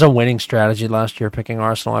Arsenal. It was a winning strategy last year, picking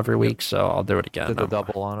Arsenal every week, so I'll do it again. Did the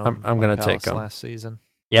double on them. I'm gonna take them last season.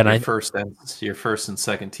 Yeah, your first and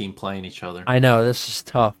second team playing each other. I know this is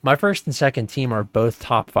tough. My first and second team are both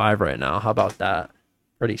top 5 right now. How about that?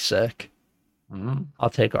 Pretty sick. Mm-hmm. I'll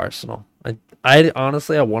take Arsenal. I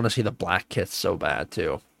honestly, I want to see the black kits so bad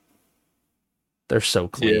too. They're so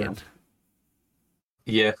clean.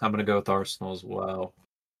 Yeah, I'm gonna go with Arsenal as well.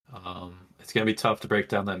 It's gonna be tough to break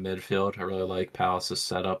down that midfield. I really like Palace's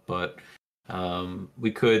setup, but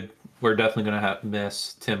we're definitely gonna have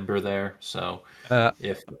miss Timber there. So Uh,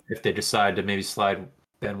 if they decide to maybe slide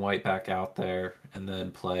Ben White back out there and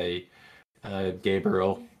then play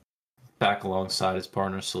Gabriel back alongside his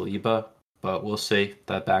partner Saliba, but we'll see.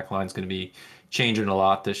 That back line's going to be changing a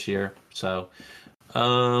lot this year. So,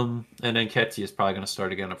 and then Ketty is probably going to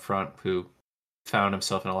start again up front, who found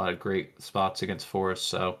himself in a lot of great spots against Forest.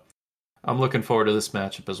 So, I'm looking forward to this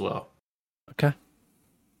matchup as well. Okay.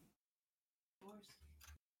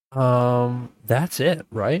 That's it,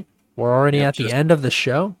 right? We're already Yep, at the end of the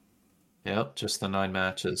show. Yep, just the 9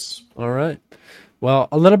 matches. All right. Well,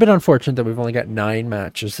 a little bit unfortunate that we've only got 9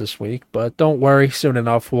 matches this week, but don't worry. Soon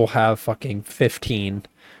enough, we'll have fucking 15.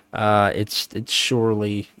 It's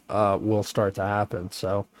surely will start to happen.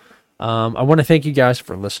 So, I want to thank you guys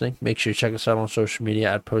for listening. Make sure you check us out on social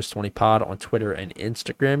media at Post20Pod on Twitter and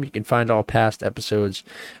Instagram. You can find all past episodes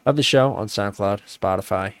of the show on SoundCloud,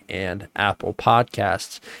 Spotify, and Apple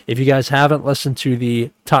Podcasts. If you guys haven't listened to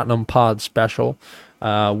the Tottenham Pod special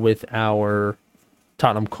with our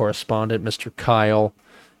Tottenham correspondent, Mr. Kyle,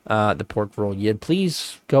 the Pork Roll Yid,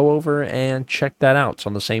 please go over and check that out. It's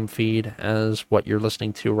on the same feed as what you're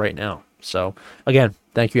listening to right now. So, again,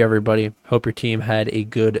 thank you, everybody. Hope your team had a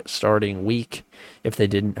good starting week. If they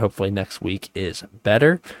didn't, hopefully next week is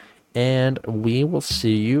better. And we will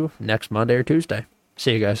see you next Monday or Tuesday.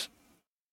 See you guys.